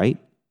listening, right?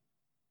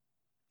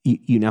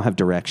 You now have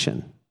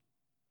direction.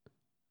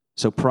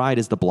 So pride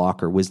is the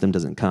blocker. Wisdom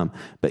doesn't come.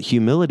 But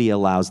humility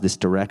allows this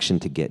direction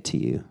to get to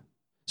you.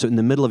 So in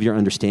the middle of your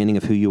understanding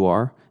of who you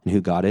are and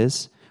who God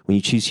is, when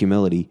you choose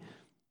humility,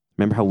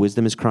 remember how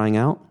wisdom is crying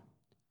out?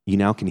 You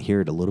now can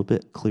hear it a little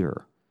bit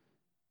clearer,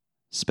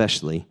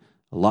 especially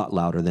a lot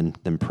louder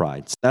than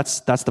pride. So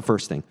that's the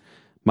first thing,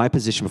 my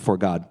position before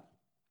God.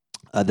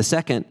 The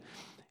second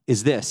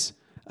is this,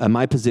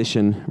 my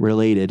position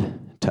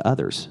related to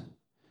others.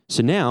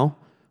 So now,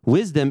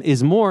 wisdom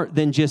is more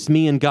than just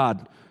me and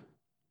God,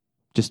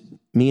 just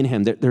me and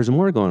him. There's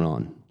more going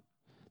on.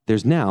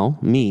 There's now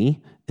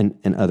me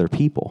and other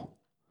people.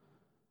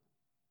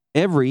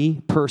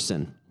 Every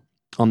person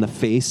on the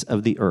face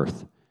of the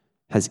earth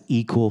has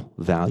equal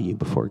value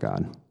before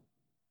God.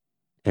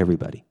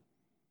 Everybody.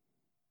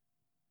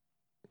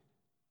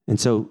 And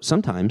so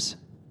sometimes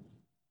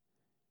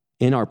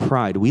in our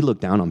pride, we look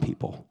down on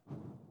people.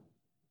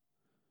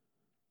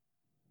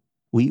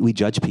 We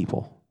judge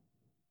people.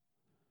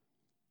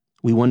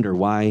 We wonder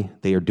why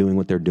they are doing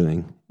what they're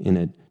doing in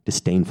a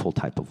disdainful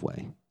type of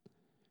way.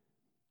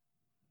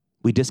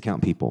 We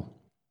discount people.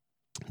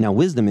 Now,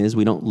 wisdom is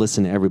we don't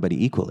listen to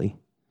everybody equally,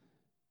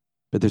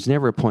 but there's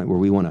never a point where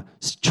we want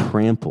to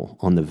trample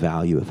on the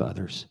value of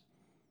others.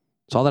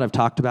 It's all that I've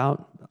talked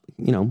about,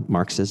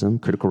 Marxism,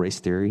 critical race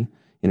theory,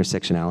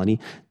 intersectionality.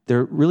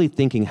 They're really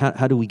thinking,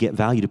 how do we get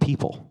value to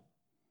people?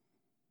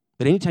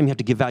 But anytime you have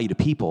to give value to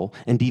people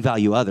and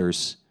devalue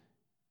others,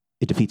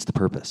 it defeats the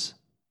purpose.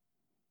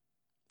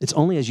 It's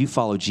only as you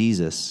follow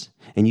Jesus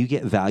and you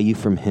get value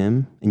from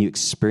him and you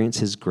experience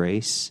his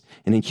grace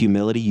and in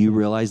humility, you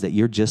realize that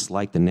you're just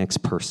like the next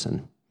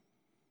person.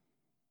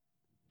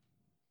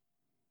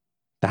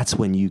 That's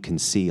when you can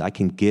see I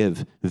can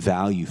give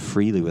value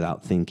freely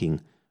without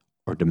thinking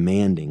or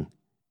demanding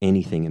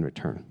anything in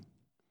return.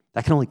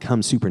 That can only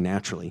come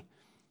supernaturally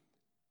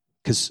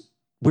because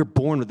we're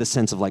born with the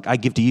sense of like, I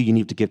give to you, you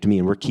need to give to me,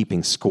 and we're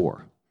keeping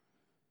score.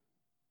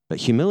 But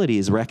humility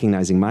is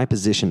recognizing my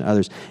position,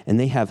 others, and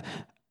they have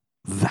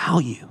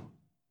value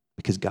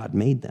because God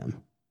made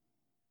them.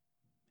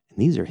 And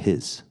these are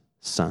his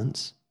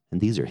sons,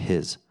 and these are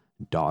his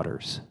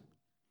daughters,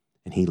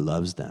 and he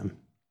loves them.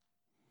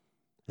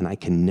 And I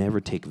can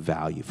never take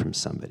value from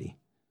somebody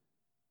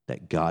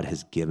that God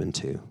has given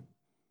to.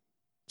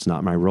 It's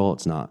not my role.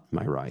 It's not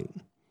my right.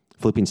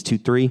 Philippians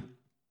 2:3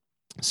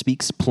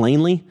 speaks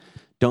plainly.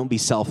 Don't be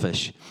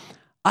selfish.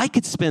 I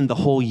could spend the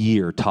whole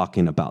year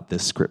talking about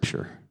this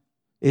scripture.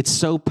 It's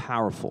so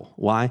powerful.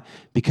 Why?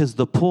 Because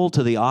the pull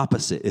to the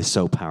opposite is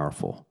so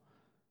powerful.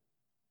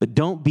 But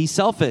don't be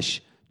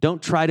selfish.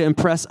 Don't try to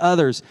impress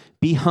others.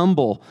 Be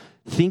humble,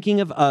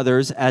 thinking of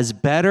others as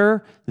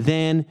better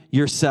than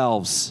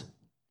yourselves.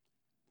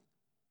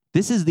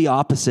 This is the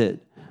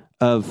opposite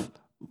of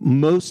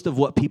most of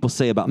what people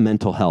say about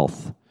mental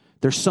health.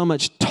 There's so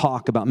much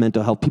talk about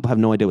mental health. People have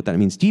no idea what that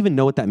means. Do you even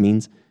know what that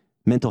means?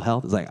 Mental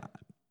health is like,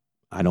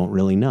 I don't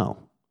really know.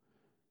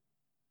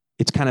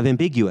 It's kind of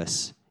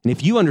ambiguous. And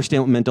if you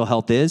understand what mental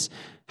health is,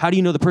 how do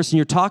you know the person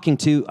you're talking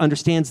to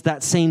understands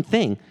that same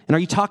thing? And are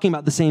you talking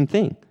about the same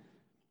thing?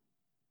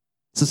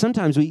 So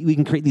sometimes we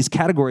can create these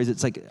categories.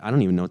 It's like, I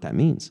don't even know what that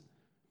means.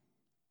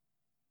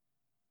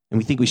 And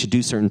we think we should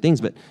do certain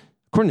things. But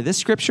according to this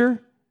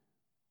scripture,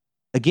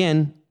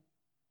 again,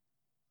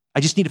 I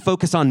just need to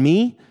focus on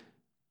me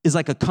is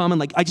like a common,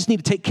 like, I just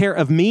need to take care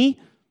of me.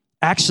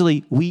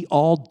 Actually, we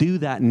all do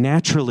that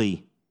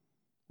naturally.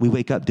 We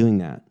wake up doing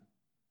that.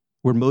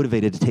 We're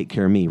motivated to take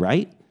care of me,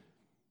 right?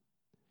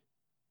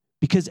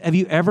 Because have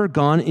you ever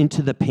gone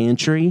into the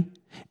pantry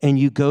and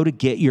you go to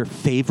get your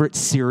favorite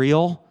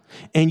cereal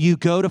and you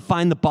go to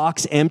find the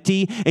box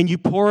empty and you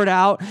pour it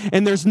out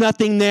and there's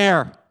nothing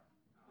there?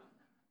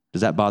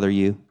 Does that bother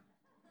you?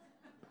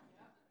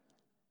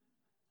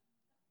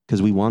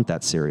 Because we want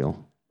that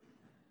cereal.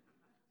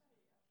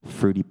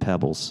 Fruity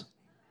Pebbles.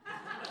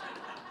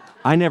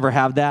 I never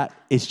have that.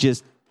 It's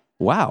just,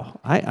 wow,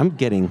 I'm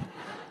getting,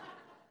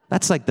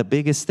 that's like the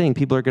biggest thing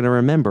people are going to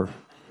remember.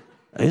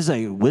 It's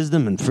like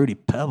wisdom and Fruity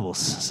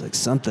Pebbles. It's like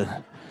something.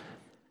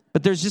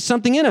 But there's just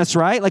something in us,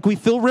 right? Like we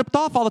feel ripped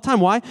off all the time.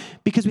 Why?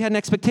 Because we had an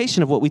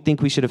expectation of what we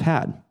think we should have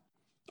had.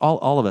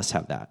 All of us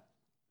have that.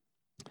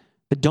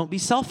 But don't be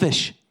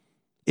selfish.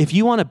 If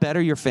you want to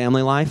better your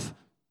family life,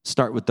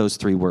 start with those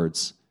 3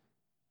 words.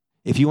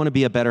 If you want to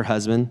be a better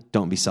husband,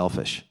 don't be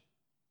selfish.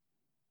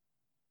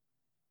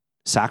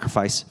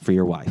 Sacrifice for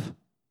your wife.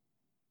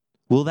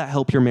 Will that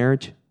help your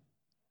marriage?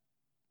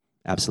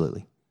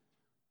 Absolutely.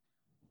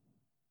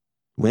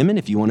 Women,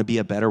 if you want to be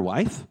a better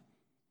wife,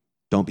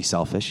 don't be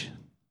selfish.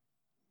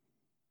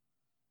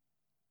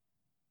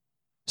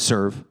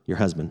 Serve your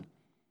husband.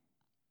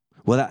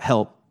 Will that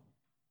help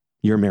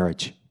your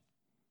marriage?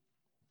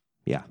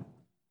 Yeah.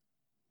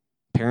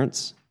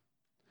 Parents,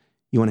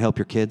 you want to help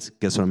your kids?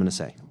 Guess what I'm going to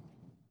say?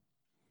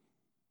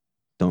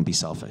 Don't be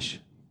selfish.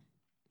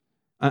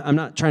 I'm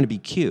not trying to be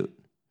cute,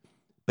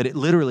 but it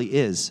literally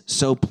is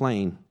so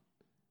plain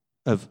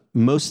of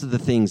most of the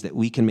things that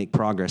we can make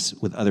progress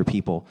with other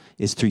people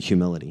is through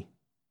humility.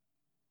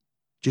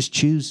 Just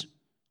choose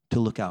to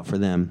look out for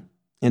them.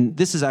 And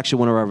this is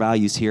actually one of our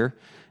values here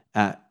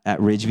at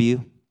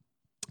Ridgeview.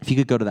 If you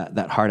could go to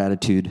that heart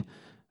attitude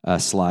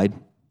slide.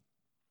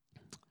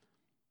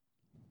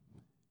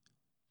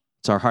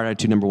 It's our heart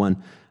attitude number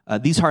 1.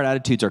 These heart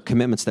attitudes are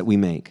commitments that we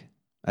make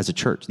as a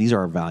church. These are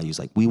our values.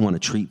 Like we want to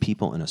treat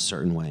people in a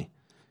certain way.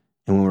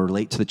 And we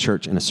relate to the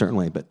church in a certain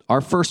way. But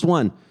our first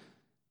one,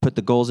 put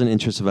the goals and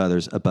interests of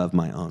others above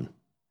my own.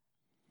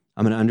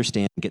 I'm going to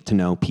understand and get to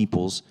know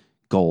people's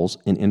goals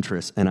and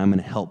interests, and I'm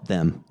going to help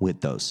them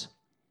with those.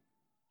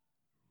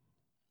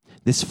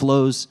 This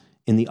flows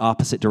in the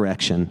opposite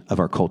direction of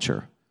our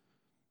culture.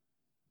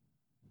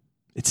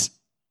 It's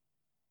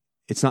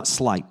not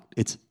slight,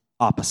 it's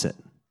opposite.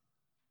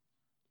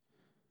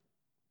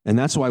 And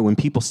that's why when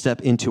people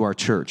step into our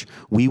church,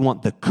 we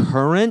want the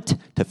current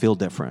to feel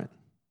different.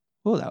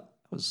 Oh,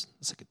 that's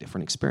like a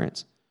different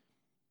experience.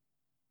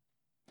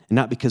 And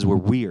not because we're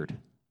weird.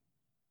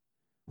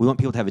 We want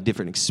people to have a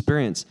different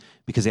experience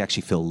because they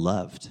actually feel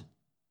loved.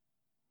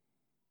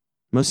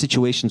 Most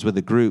situations with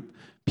a group,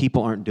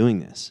 people aren't doing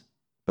this,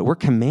 but we're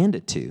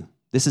commanded to.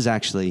 This is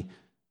actually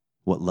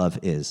what love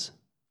is,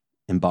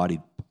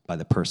 embodied by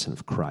the person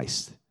of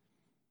Christ.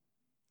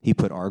 He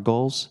put our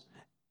goals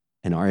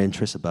and our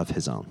interests above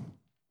his own.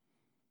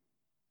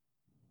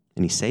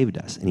 And he saved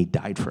us, and he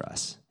died for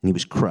us, and he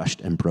was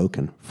crushed and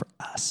broken for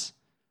us.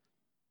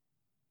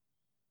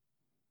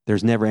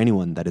 There's never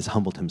anyone that has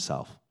humbled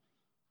himself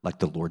like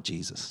the Lord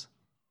Jesus.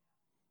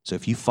 So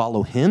if you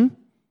follow him,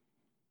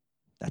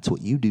 that's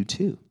what you do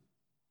too.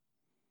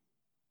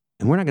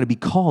 And we're not going to be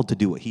called to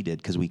do what he did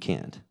because we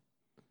can't.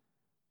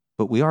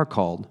 But we are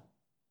called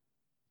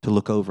to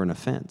look over an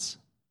offense.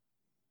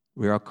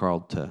 We are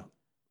called to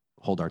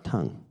hold our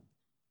tongue.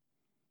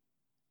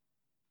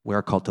 We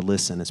are called to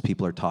listen as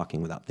people are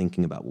talking without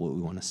thinking about what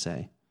we want to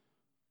say.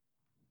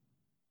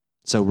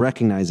 So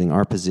recognizing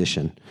our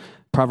position.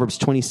 Proverbs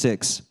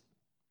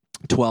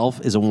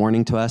 26:12 is a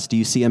warning to us. Do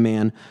you see a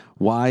man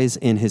wise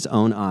in his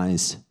own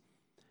eyes?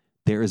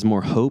 There is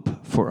more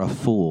hope for a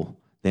fool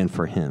than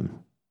for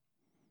him.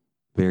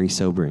 Very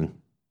sobering.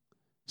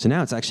 So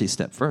now it's actually a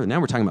step further. Now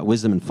we're talking about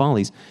wisdom and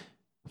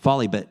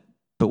folly, but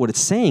what it's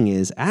saying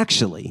is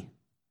actually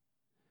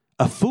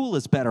a fool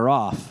is better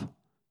off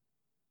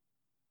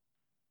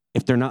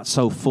if they're not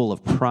so full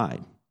of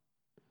pride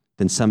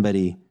than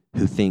somebody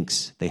who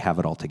thinks they have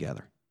it all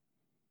together.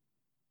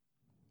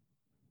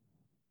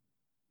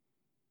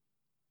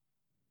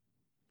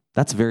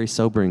 That's very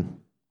sobering.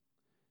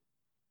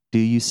 Do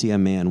you see a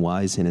man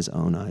wise in his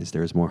own eyes?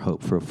 There is more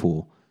hope for a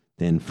fool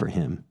than for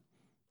him.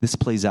 This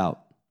plays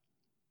out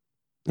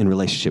in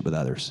relationship with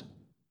others.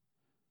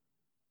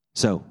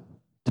 So,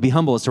 to be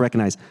humble is to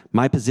recognize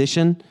my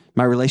position,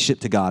 my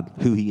relationship to God,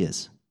 who he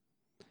is.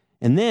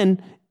 And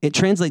then it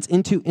translates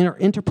into our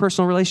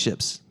interpersonal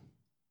relationships,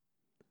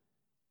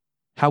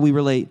 how we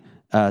relate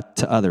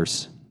to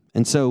others.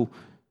 And so,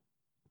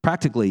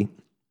 practically,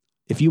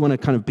 if you want to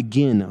kind of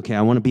begin, okay,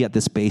 I want to be at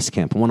this base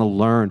camp. I want to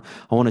learn.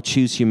 I want to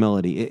choose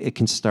humility. It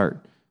can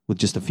start with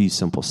just a few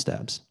simple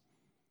steps.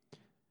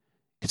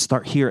 It can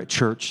start here at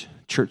church.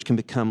 Church can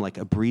become like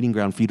a breeding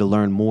ground for you to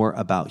learn more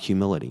about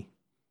humility.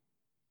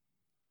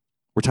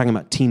 We're talking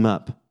about team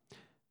up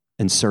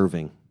and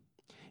serving.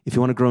 If you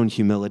want to grow in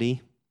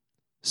humility,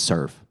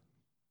 serve.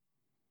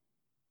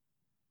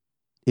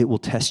 It will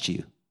test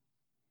you.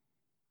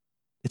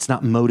 It's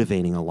not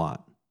motivating a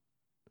lot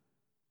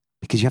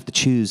because you have to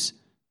choose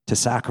to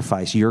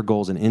sacrifice your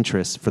goals and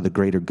interests for the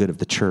greater good of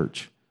the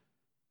church.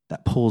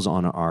 That pulls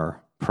on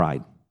our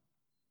pride.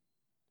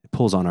 It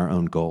pulls on our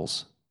own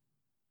goals.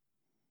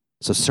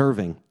 So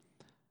serving,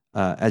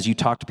 as you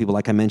talk to people,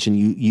 like I mentioned,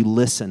 you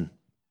listen.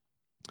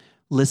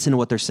 Listen to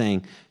what they're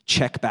saying.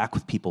 Check back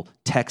with people.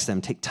 Text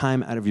them. Take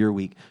time out of your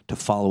week to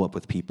follow up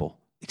with people.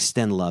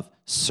 Extend love.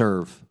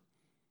 Serve.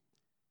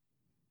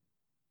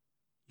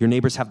 Your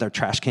neighbors have their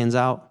trash cans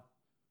out.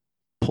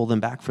 Pull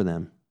them back for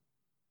them.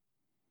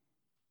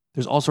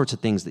 There's all sorts of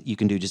things that you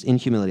can do just in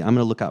humility. I'm going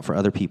to look out for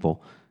other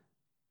people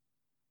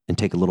and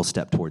take a little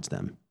step towards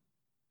them.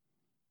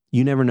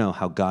 You never know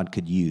how God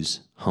could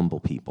use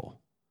humble people.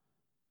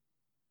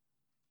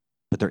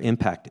 But their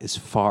impact is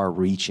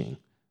far-reaching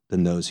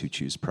than those who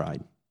choose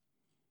pride.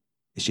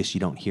 It's just you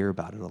don't hear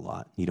about it a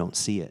lot. You don't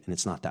see it, and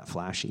it's not that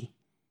flashy.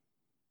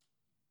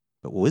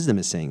 But what wisdom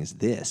is saying is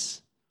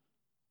this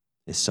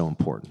is so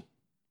important.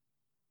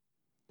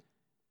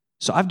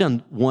 So I've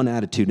done one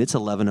attitude, and it's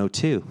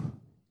 11:02.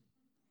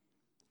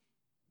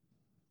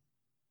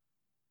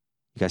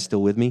 You guys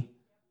still with me?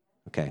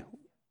 Okay.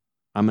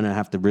 I'm going to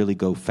have to really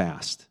go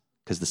fast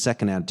because the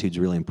second attitude is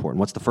really important.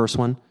 What's the first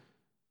one?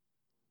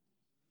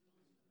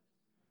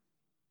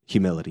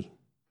 Humility.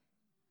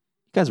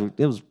 You guys,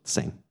 it was the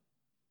same.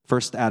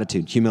 First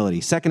attitude,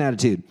 humility. Second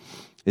attitude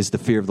is the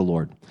fear of the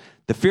Lord.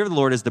 The fear of the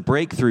Lord is the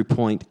breakthrough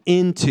point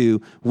into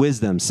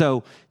wisdom.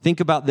 So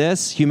think about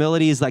this.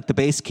 Humility is like the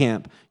base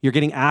camp. You're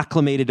getting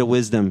acclimated to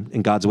wisdom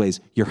in God's ways.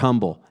 You're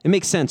humble. It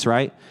makes sense,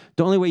 right?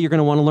 The only way you're going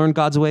to want to learn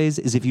God's ways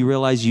is if you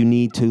realize you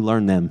need to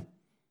learn them.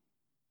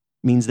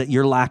 It means that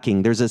you're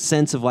lacking. There's a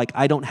sense of like,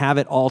 I don't have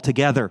it all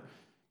together.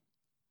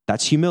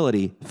 That's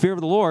humility. Fear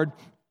of the Lord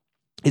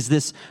is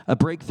this a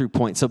breakthrough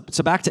point. So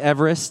back to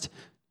Everest.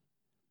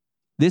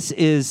 This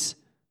is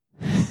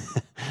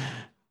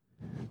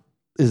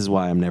this is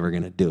why I'm never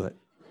going to do it,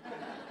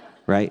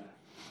 right?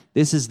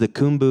 This is the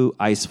Khumbu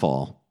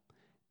Icefall,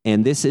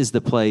 and this is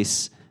the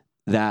place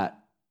that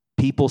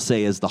people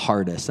say is the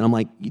hardest. And I'm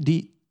like, do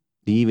you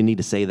even need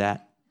to say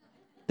that?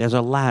 There's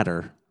a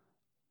ladder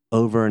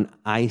over an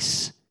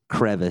ice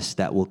crevice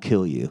that will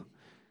kill you.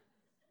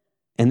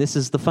 And this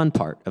is the fun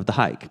part of the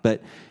hike.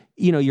 But,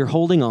 you know, you're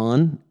holding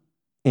on,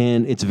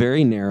 and it's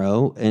very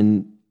narrow,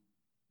 and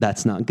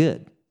that's not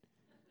good.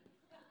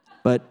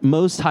 But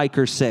most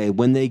hikers say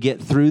when they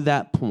get through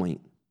that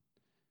point,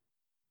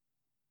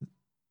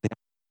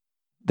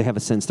 they have a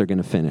sense they're going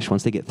to finish.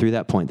 Once they get through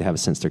that point, they have a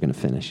sense they're going to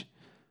finish.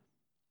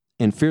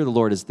 And fear of the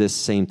Lord is this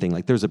same thing.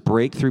 Like there's a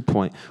breakthrough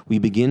point. We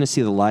begin to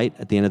see the light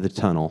at the end of the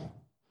tunnel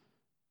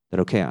that,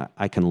 okay,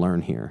 I can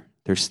learn here.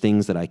 There's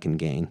things that I can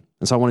gain.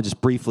 And so I want to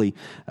just briefly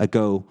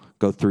go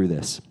through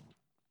this.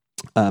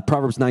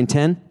 Proverbs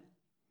 9:10.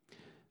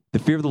 The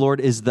fear of the Lord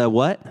is the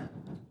what?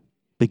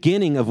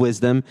 Beginning of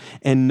wisdom,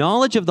 and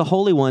knowledge of the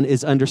Holy One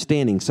is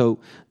understanding. So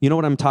you know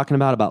what I'm talking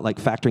about like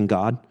factoring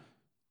God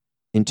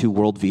into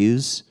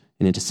worldviews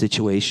and into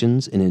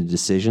situations and into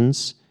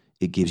decisions.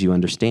 It gives you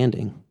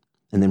understanding.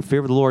 And then fear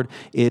of the Lord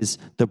is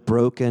the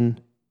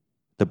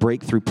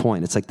breakthrough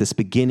point. It's like this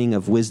beginning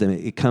of wisdom.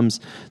 It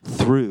comes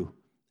through.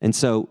 And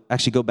so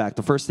actually go back.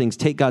 The first thing is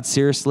take God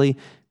seriously.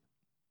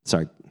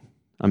 Sorry,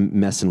 I'm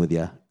messing with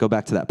you. Go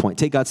back to that point.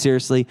 Take God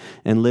seriously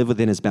and live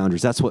within his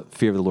boundaries. That's what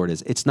fear of the Lord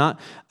is. It's not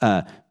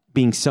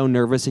being so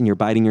nervous and you're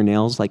biting your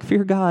nails. Like,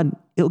 fear God,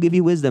 he'll give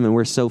you wisdom. And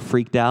we're so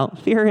freaked out.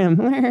 Fear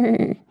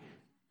him.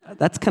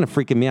 That's kind of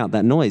freaking me out,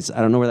 that noise.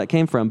 I don't know where that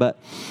came from, but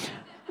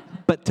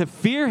to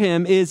fear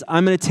him is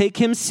I'm going to take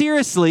him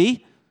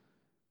seriously.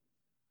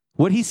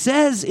 What he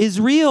says is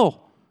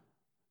real.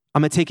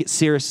 I'm going to take it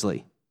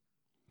seriously.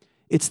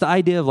 It's the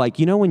idea of like,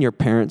 when your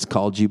parents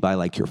called you by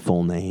like your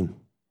full name.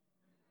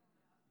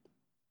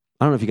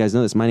 I don't know if you guys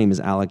know this. My name is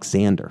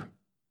Alexander. Do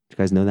you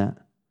guys know that?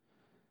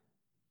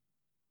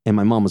 And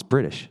my mom was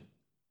British.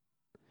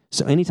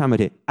 So anytime I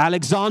did,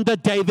 Alexander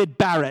David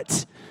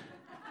Barrett,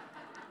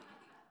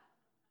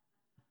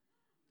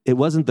 it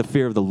wasn't the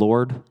fear of the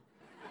Lord,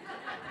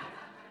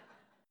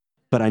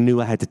 but I knew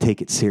I had to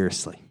take it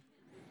seriously.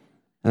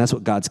 And that's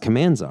what God's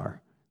commands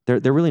are.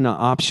 They're really not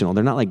optional.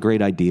 They're not like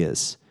great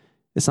ideas.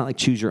 It's not like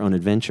choose your own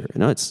adventure.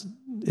 No, it's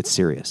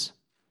serious.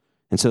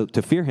 And so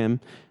to fear him,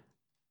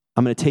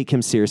 I'm going to take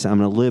him seriously. I'm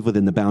going to live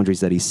within the boundaries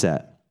that he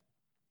set.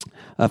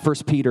 1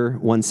 Peter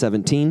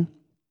 1:17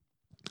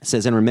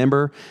 says, and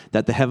remember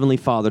that the heavenly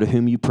Father to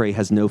whom you pray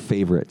has no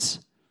favorites.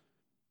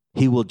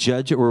 He will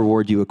judge or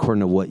reward you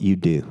according to what you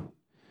do.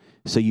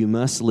 So you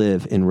must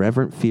live in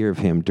reverent fear of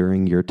him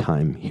during your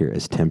time here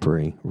as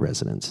temporary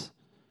residents.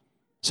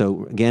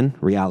 So again,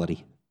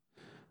 reality.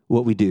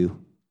 What we do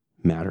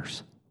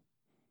matters.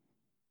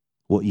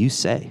 What you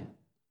say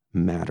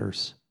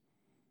matters.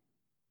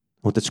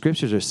 What the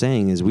scriptures are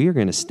saying is we are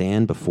going to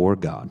stand before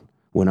God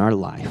when our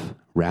life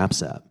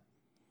wraps up,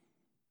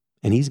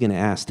 and he's going to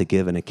ask to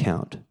give an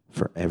account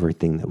for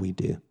everything that we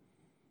do.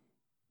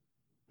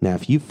 Now,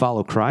 if you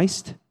follow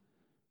Christ,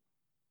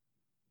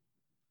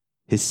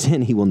 his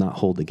sin he will not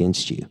hold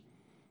against you.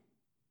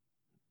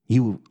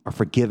 You are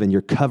forgiven.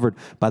 You're covered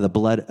by the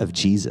blood of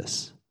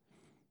Jesus.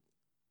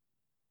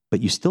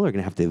 But you still are going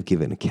to have to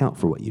give an account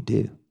for what you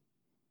do.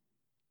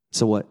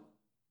 So what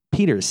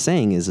Peter is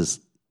saying is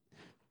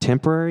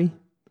temporary.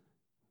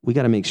 We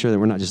got to make sure that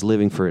we're not just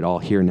living for it all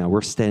here now.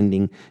 We're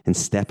standing and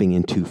stepping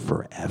into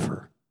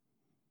forever.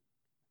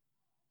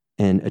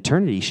 And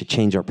eternity should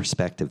change our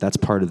perspective. That's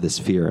part of this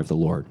fear of the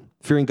Lord.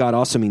 Fearing God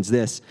also means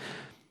this.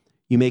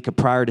 You make a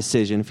prior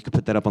decision, if you could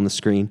put that up on the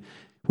screen.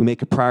 We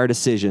make a prior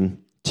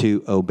decision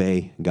to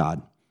obey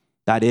God.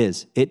 That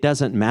is, it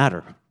doesn't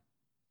matter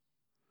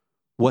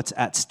what's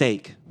at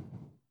stake.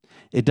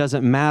 It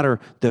doesn't matter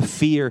the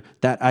fear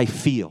that I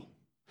feel.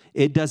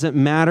 It doesn't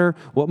matter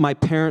what my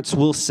parents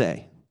will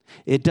say.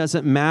 It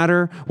doesn't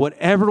matter what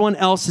everyone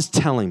else is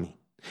telling me.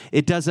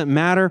 It doesn't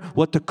matter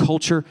what the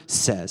culture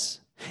says.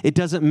 It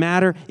doesn't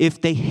matter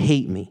if they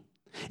hate me.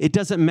 It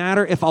doesn't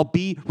matter if I'll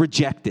be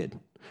rejected.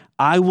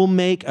 I will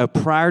make a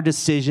prior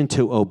decision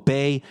to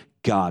obey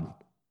God,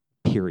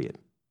 period.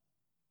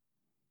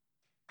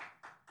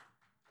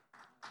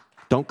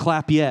 Don't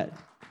clap yet.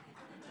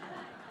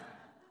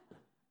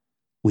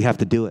 We have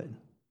to do it.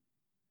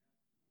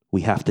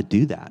 We have to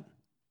do that.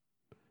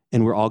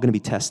 And we're all going to be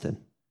tested.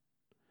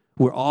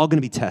 We're all going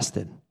to be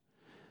tested.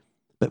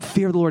 But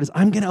fear of the Lord is,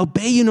 I'm going to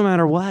obey you no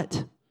matter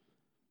what.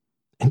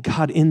 And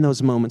God, in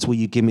those moments, will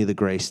you give me the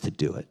grace to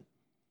do it?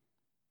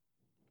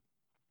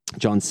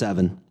 John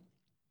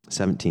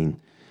 7:17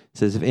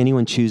 says, if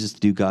anyone chooses to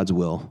do God's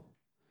will,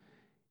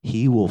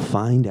 he will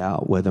find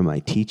out whether my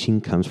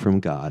teaching comes from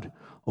God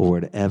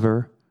or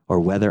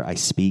whether I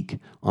speak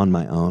on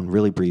my own.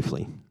 Really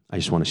briefly, I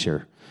just want to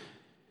share.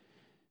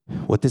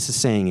 What this is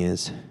saying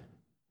is,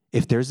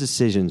 if there's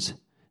decisions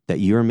that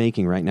you're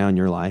making right now in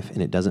your life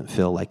and it doesn't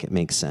feel like it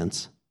makes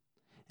sense,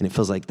 and it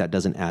feels like that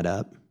doesn't add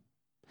up,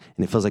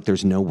 and it feels like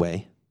there's no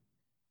way,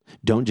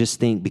 don't just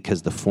think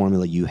because the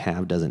formula you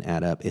have doesn't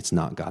add up, it's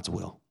not God's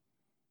will.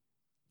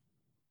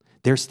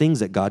 There's things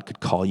that God could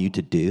call you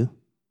to do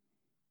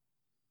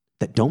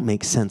that don't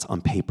make sense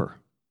on paper.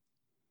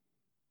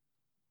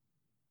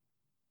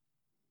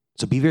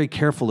 So be very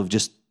careful of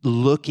just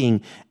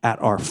looking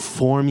at our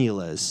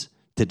formulas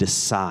to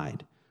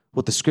decide.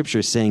 What the scripture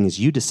is saying is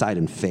you decide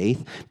in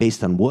faith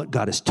based on what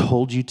God has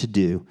told you to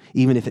do,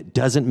 even if it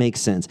doesn't make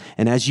sense.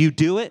 And as you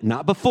do it,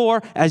 not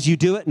before, as you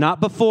do it, not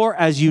before,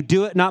 as you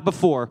do it, not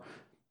before,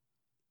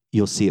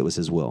 you'll see it was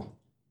his will.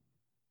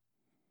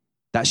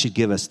 That should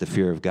give us the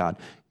fear of God.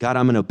 God,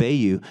 I'm going to obey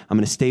you. I'm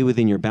going to stay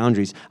within your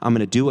boundaries. I'm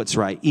going to do what's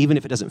right, even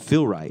if it doesn't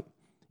feel right,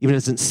 even if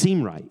it doesn't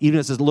seem right, even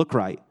if it doesn't look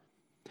right.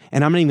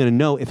 And I'm not even going to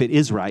know if it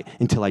is right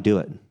until I do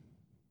it.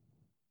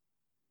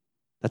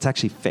 That's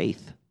actually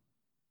faith.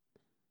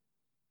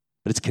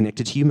 But it's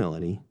connected to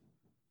humility,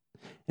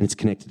 and it's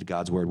connected to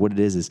God's word. What it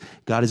is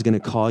God is going to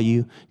call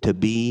you to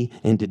be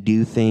and to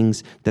do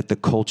things that the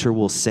culture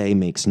will say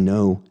makes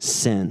no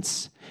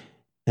sense.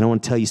 And I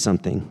want to tell you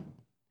something.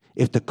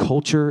 If the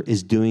culture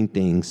is doing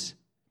things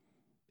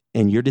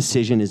and your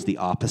decision is the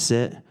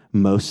opposite,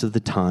 most of the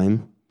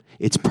time,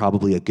 it's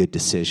probably a good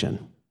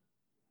decision.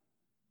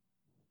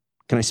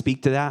 Can I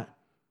speak to that?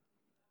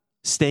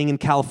 Staying in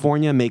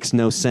California makes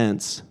no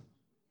sense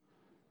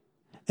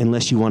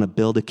unless you want to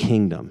build a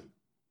kingdom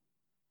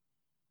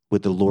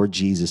with the Lord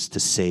Jesus to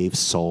save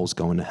souls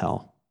going to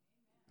hell.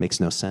 Makes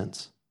no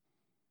sense.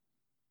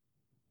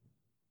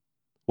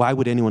 Why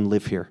would anyone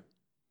live here?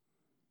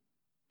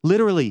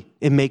 Literally,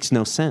 it makes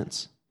no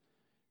sense.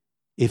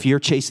 If you're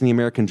chasing the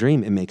American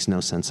dream, it makes no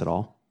sense at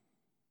all.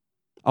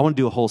 I want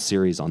to do a whole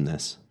series on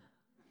this.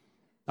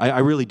 I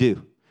really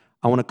do.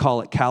 I want to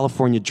call it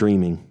California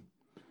Dreaming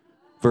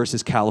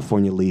versus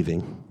California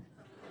Leaving.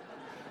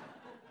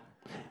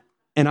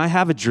 And I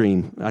have a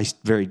dream. I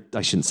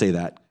shouldn't say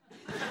that.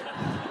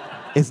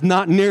 It's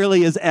not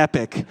nearly as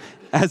epic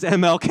as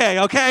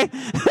MLK, okay?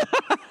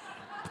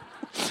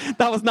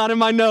 That was not in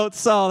my notes,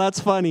 so that's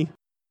funny.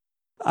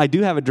 I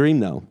do have a dream,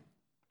 though.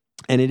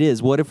 And it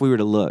is, what if we were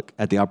to look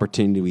at the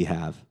opportunity we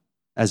have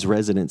as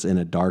residents in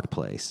a dark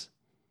place?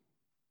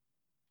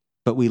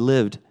 But we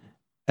lived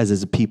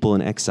as a people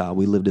in exile.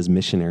 We lived as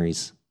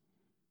missionaries.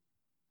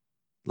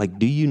 Like,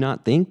 do you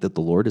not think that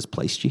the Lord has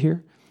placed you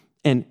here?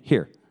 And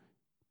here,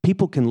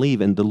 people can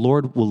leave, and the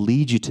Lord will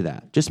lead you to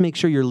that. Just make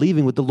sure you're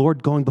leaving with the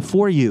Lord going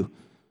before you.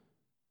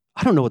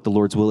 I don't know what the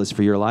Lord's will is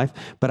for your life,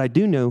 but I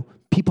do know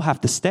people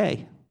have to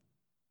stay.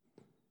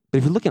 But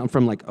if you're looking at it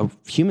from like a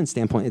human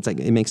standpoint, it's like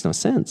it makes no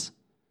sense.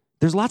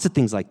 There's lots of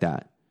things like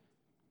that.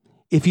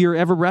 If you're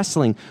ever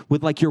wrestling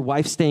with like your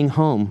wife staying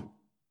home,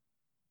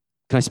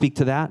 can I speak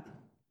to that?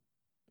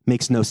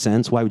 Makes no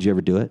sense. Why would you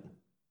ever do it?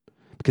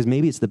 Because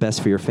maybe it's the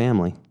best for your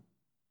family.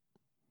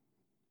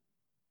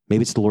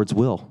 Maybe it's the Lord's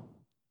will.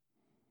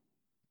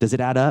 Does it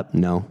add up?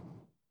 No.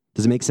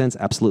 Does it make sense?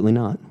 Absolutely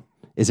not.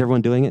 Is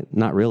everyone doing it?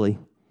 Not really.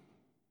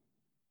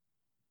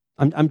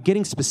 I'm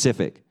getting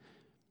specific.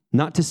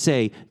 Not to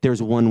say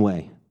there's one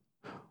way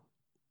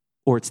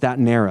or it's that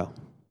narrow.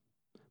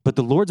 But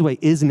the Lord's way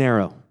is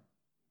narrow.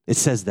 It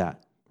says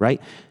that,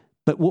 right?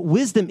 But what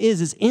wisdom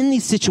is in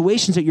these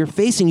situations that you're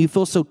facing, you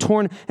feel so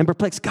torn and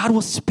perplexed, God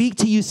will speak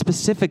to you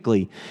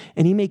specifically,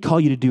 and he may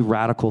call you to do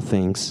radical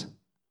things.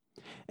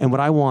 And what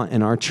I want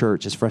in our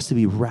church is for us to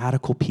be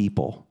radical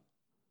people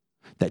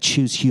that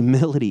choose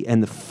humility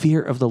and the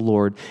fear of the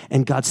Lord,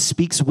 and God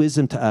speaks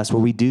wisdom to us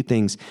where we do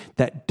things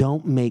that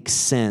don't make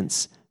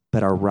sense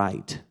but are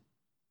right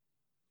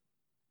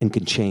and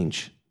can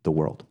change the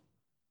world.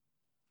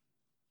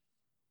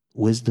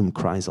 Wisdom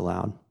cries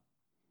aloud.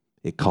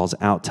 It calls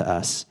out to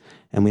us,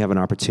 and we have an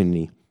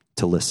opportunity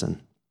to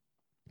listen.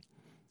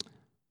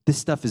 This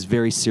stuff is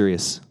very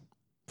serious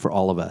for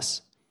all of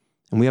us,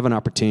 and we have an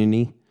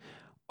opportunity.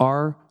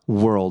 Our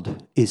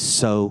world is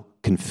so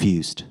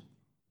confused.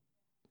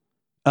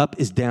 Up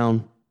is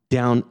down,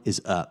 down is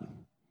up.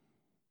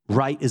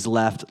 Right is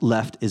left,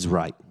 left is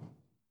right.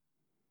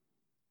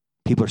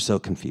 People are so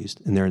confused,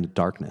 and they're in the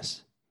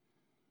darkness.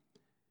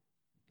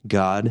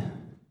 God,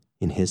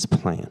 in his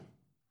plan,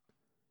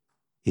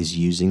 is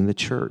using the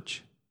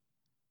church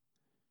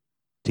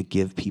to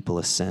give people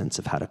a sense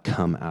of how to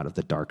come out of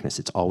the darkness.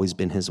 It's always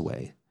been his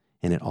way,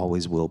 and it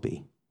always will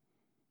be.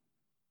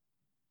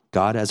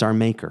 God, as our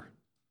maker,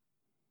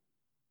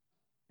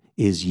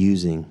 is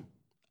using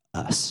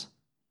us.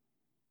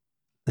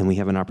 And we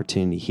have an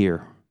opportunity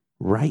here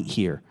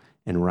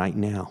and right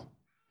now,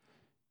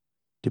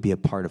 to be a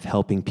part of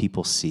helping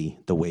people see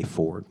the way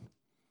forward.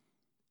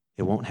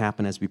 It won't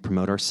happen as we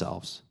promote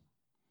ourselves.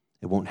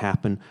 It won't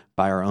happen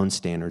by our own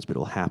standards, but it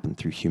will happen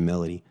through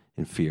humility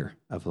and fear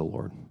of the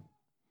Lord.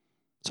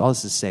 So all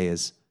this to say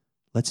is,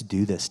 let's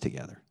do this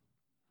together.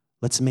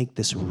 Let's make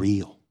this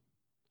real.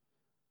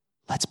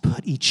 Let's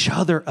put each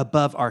other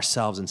above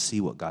ourselves and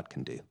see what God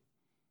can do. And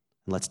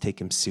let's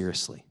take him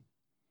seriously.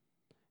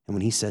 And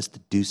when he says to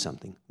do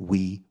something,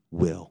 we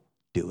will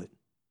do it.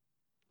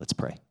 Let's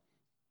pray.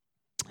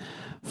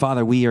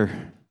 Father, we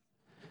are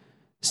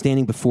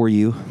standing before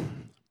you,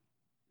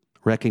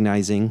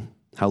 recognizing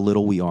how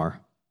little we are.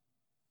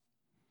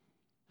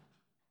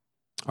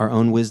 Our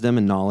own wisdom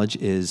and knowledge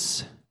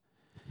is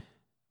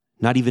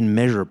not even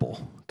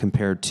measurable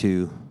compared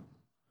to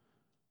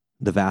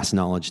the vast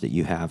knowledge that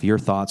you have. Your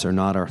thoughts are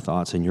not our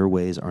thoughts, and your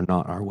ways are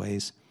not our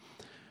ways.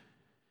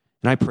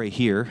 And I pray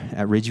here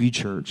at Ridgeview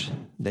Church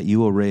that you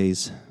will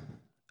raise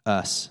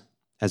us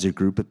as a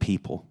group of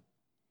people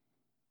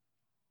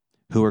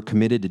who are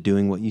committed to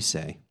doing what you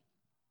say,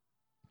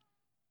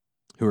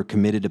 who are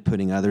committed to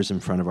putting others in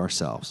front of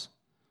ourselves,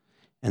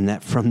 and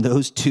that from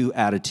those two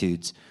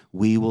attitudes,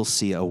 we will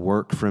see a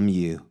work from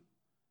you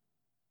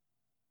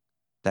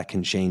that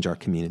can change our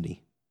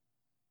community.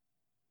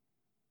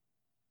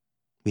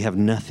 We have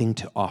nothing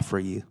to offer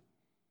you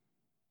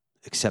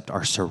except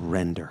our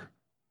surrender.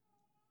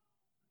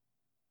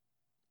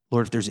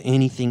 Lord, if there's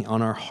anything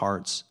on our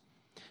hearts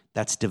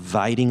that's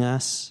dividing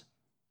us,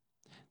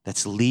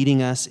 that's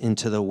leading us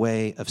into the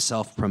way of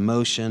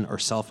self-promotion or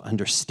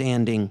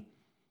self-understanding,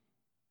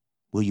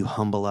 will you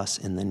humble us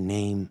in the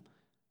name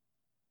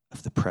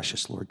of the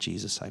precious Lord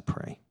Jesus, I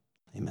pray.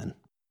 Amen.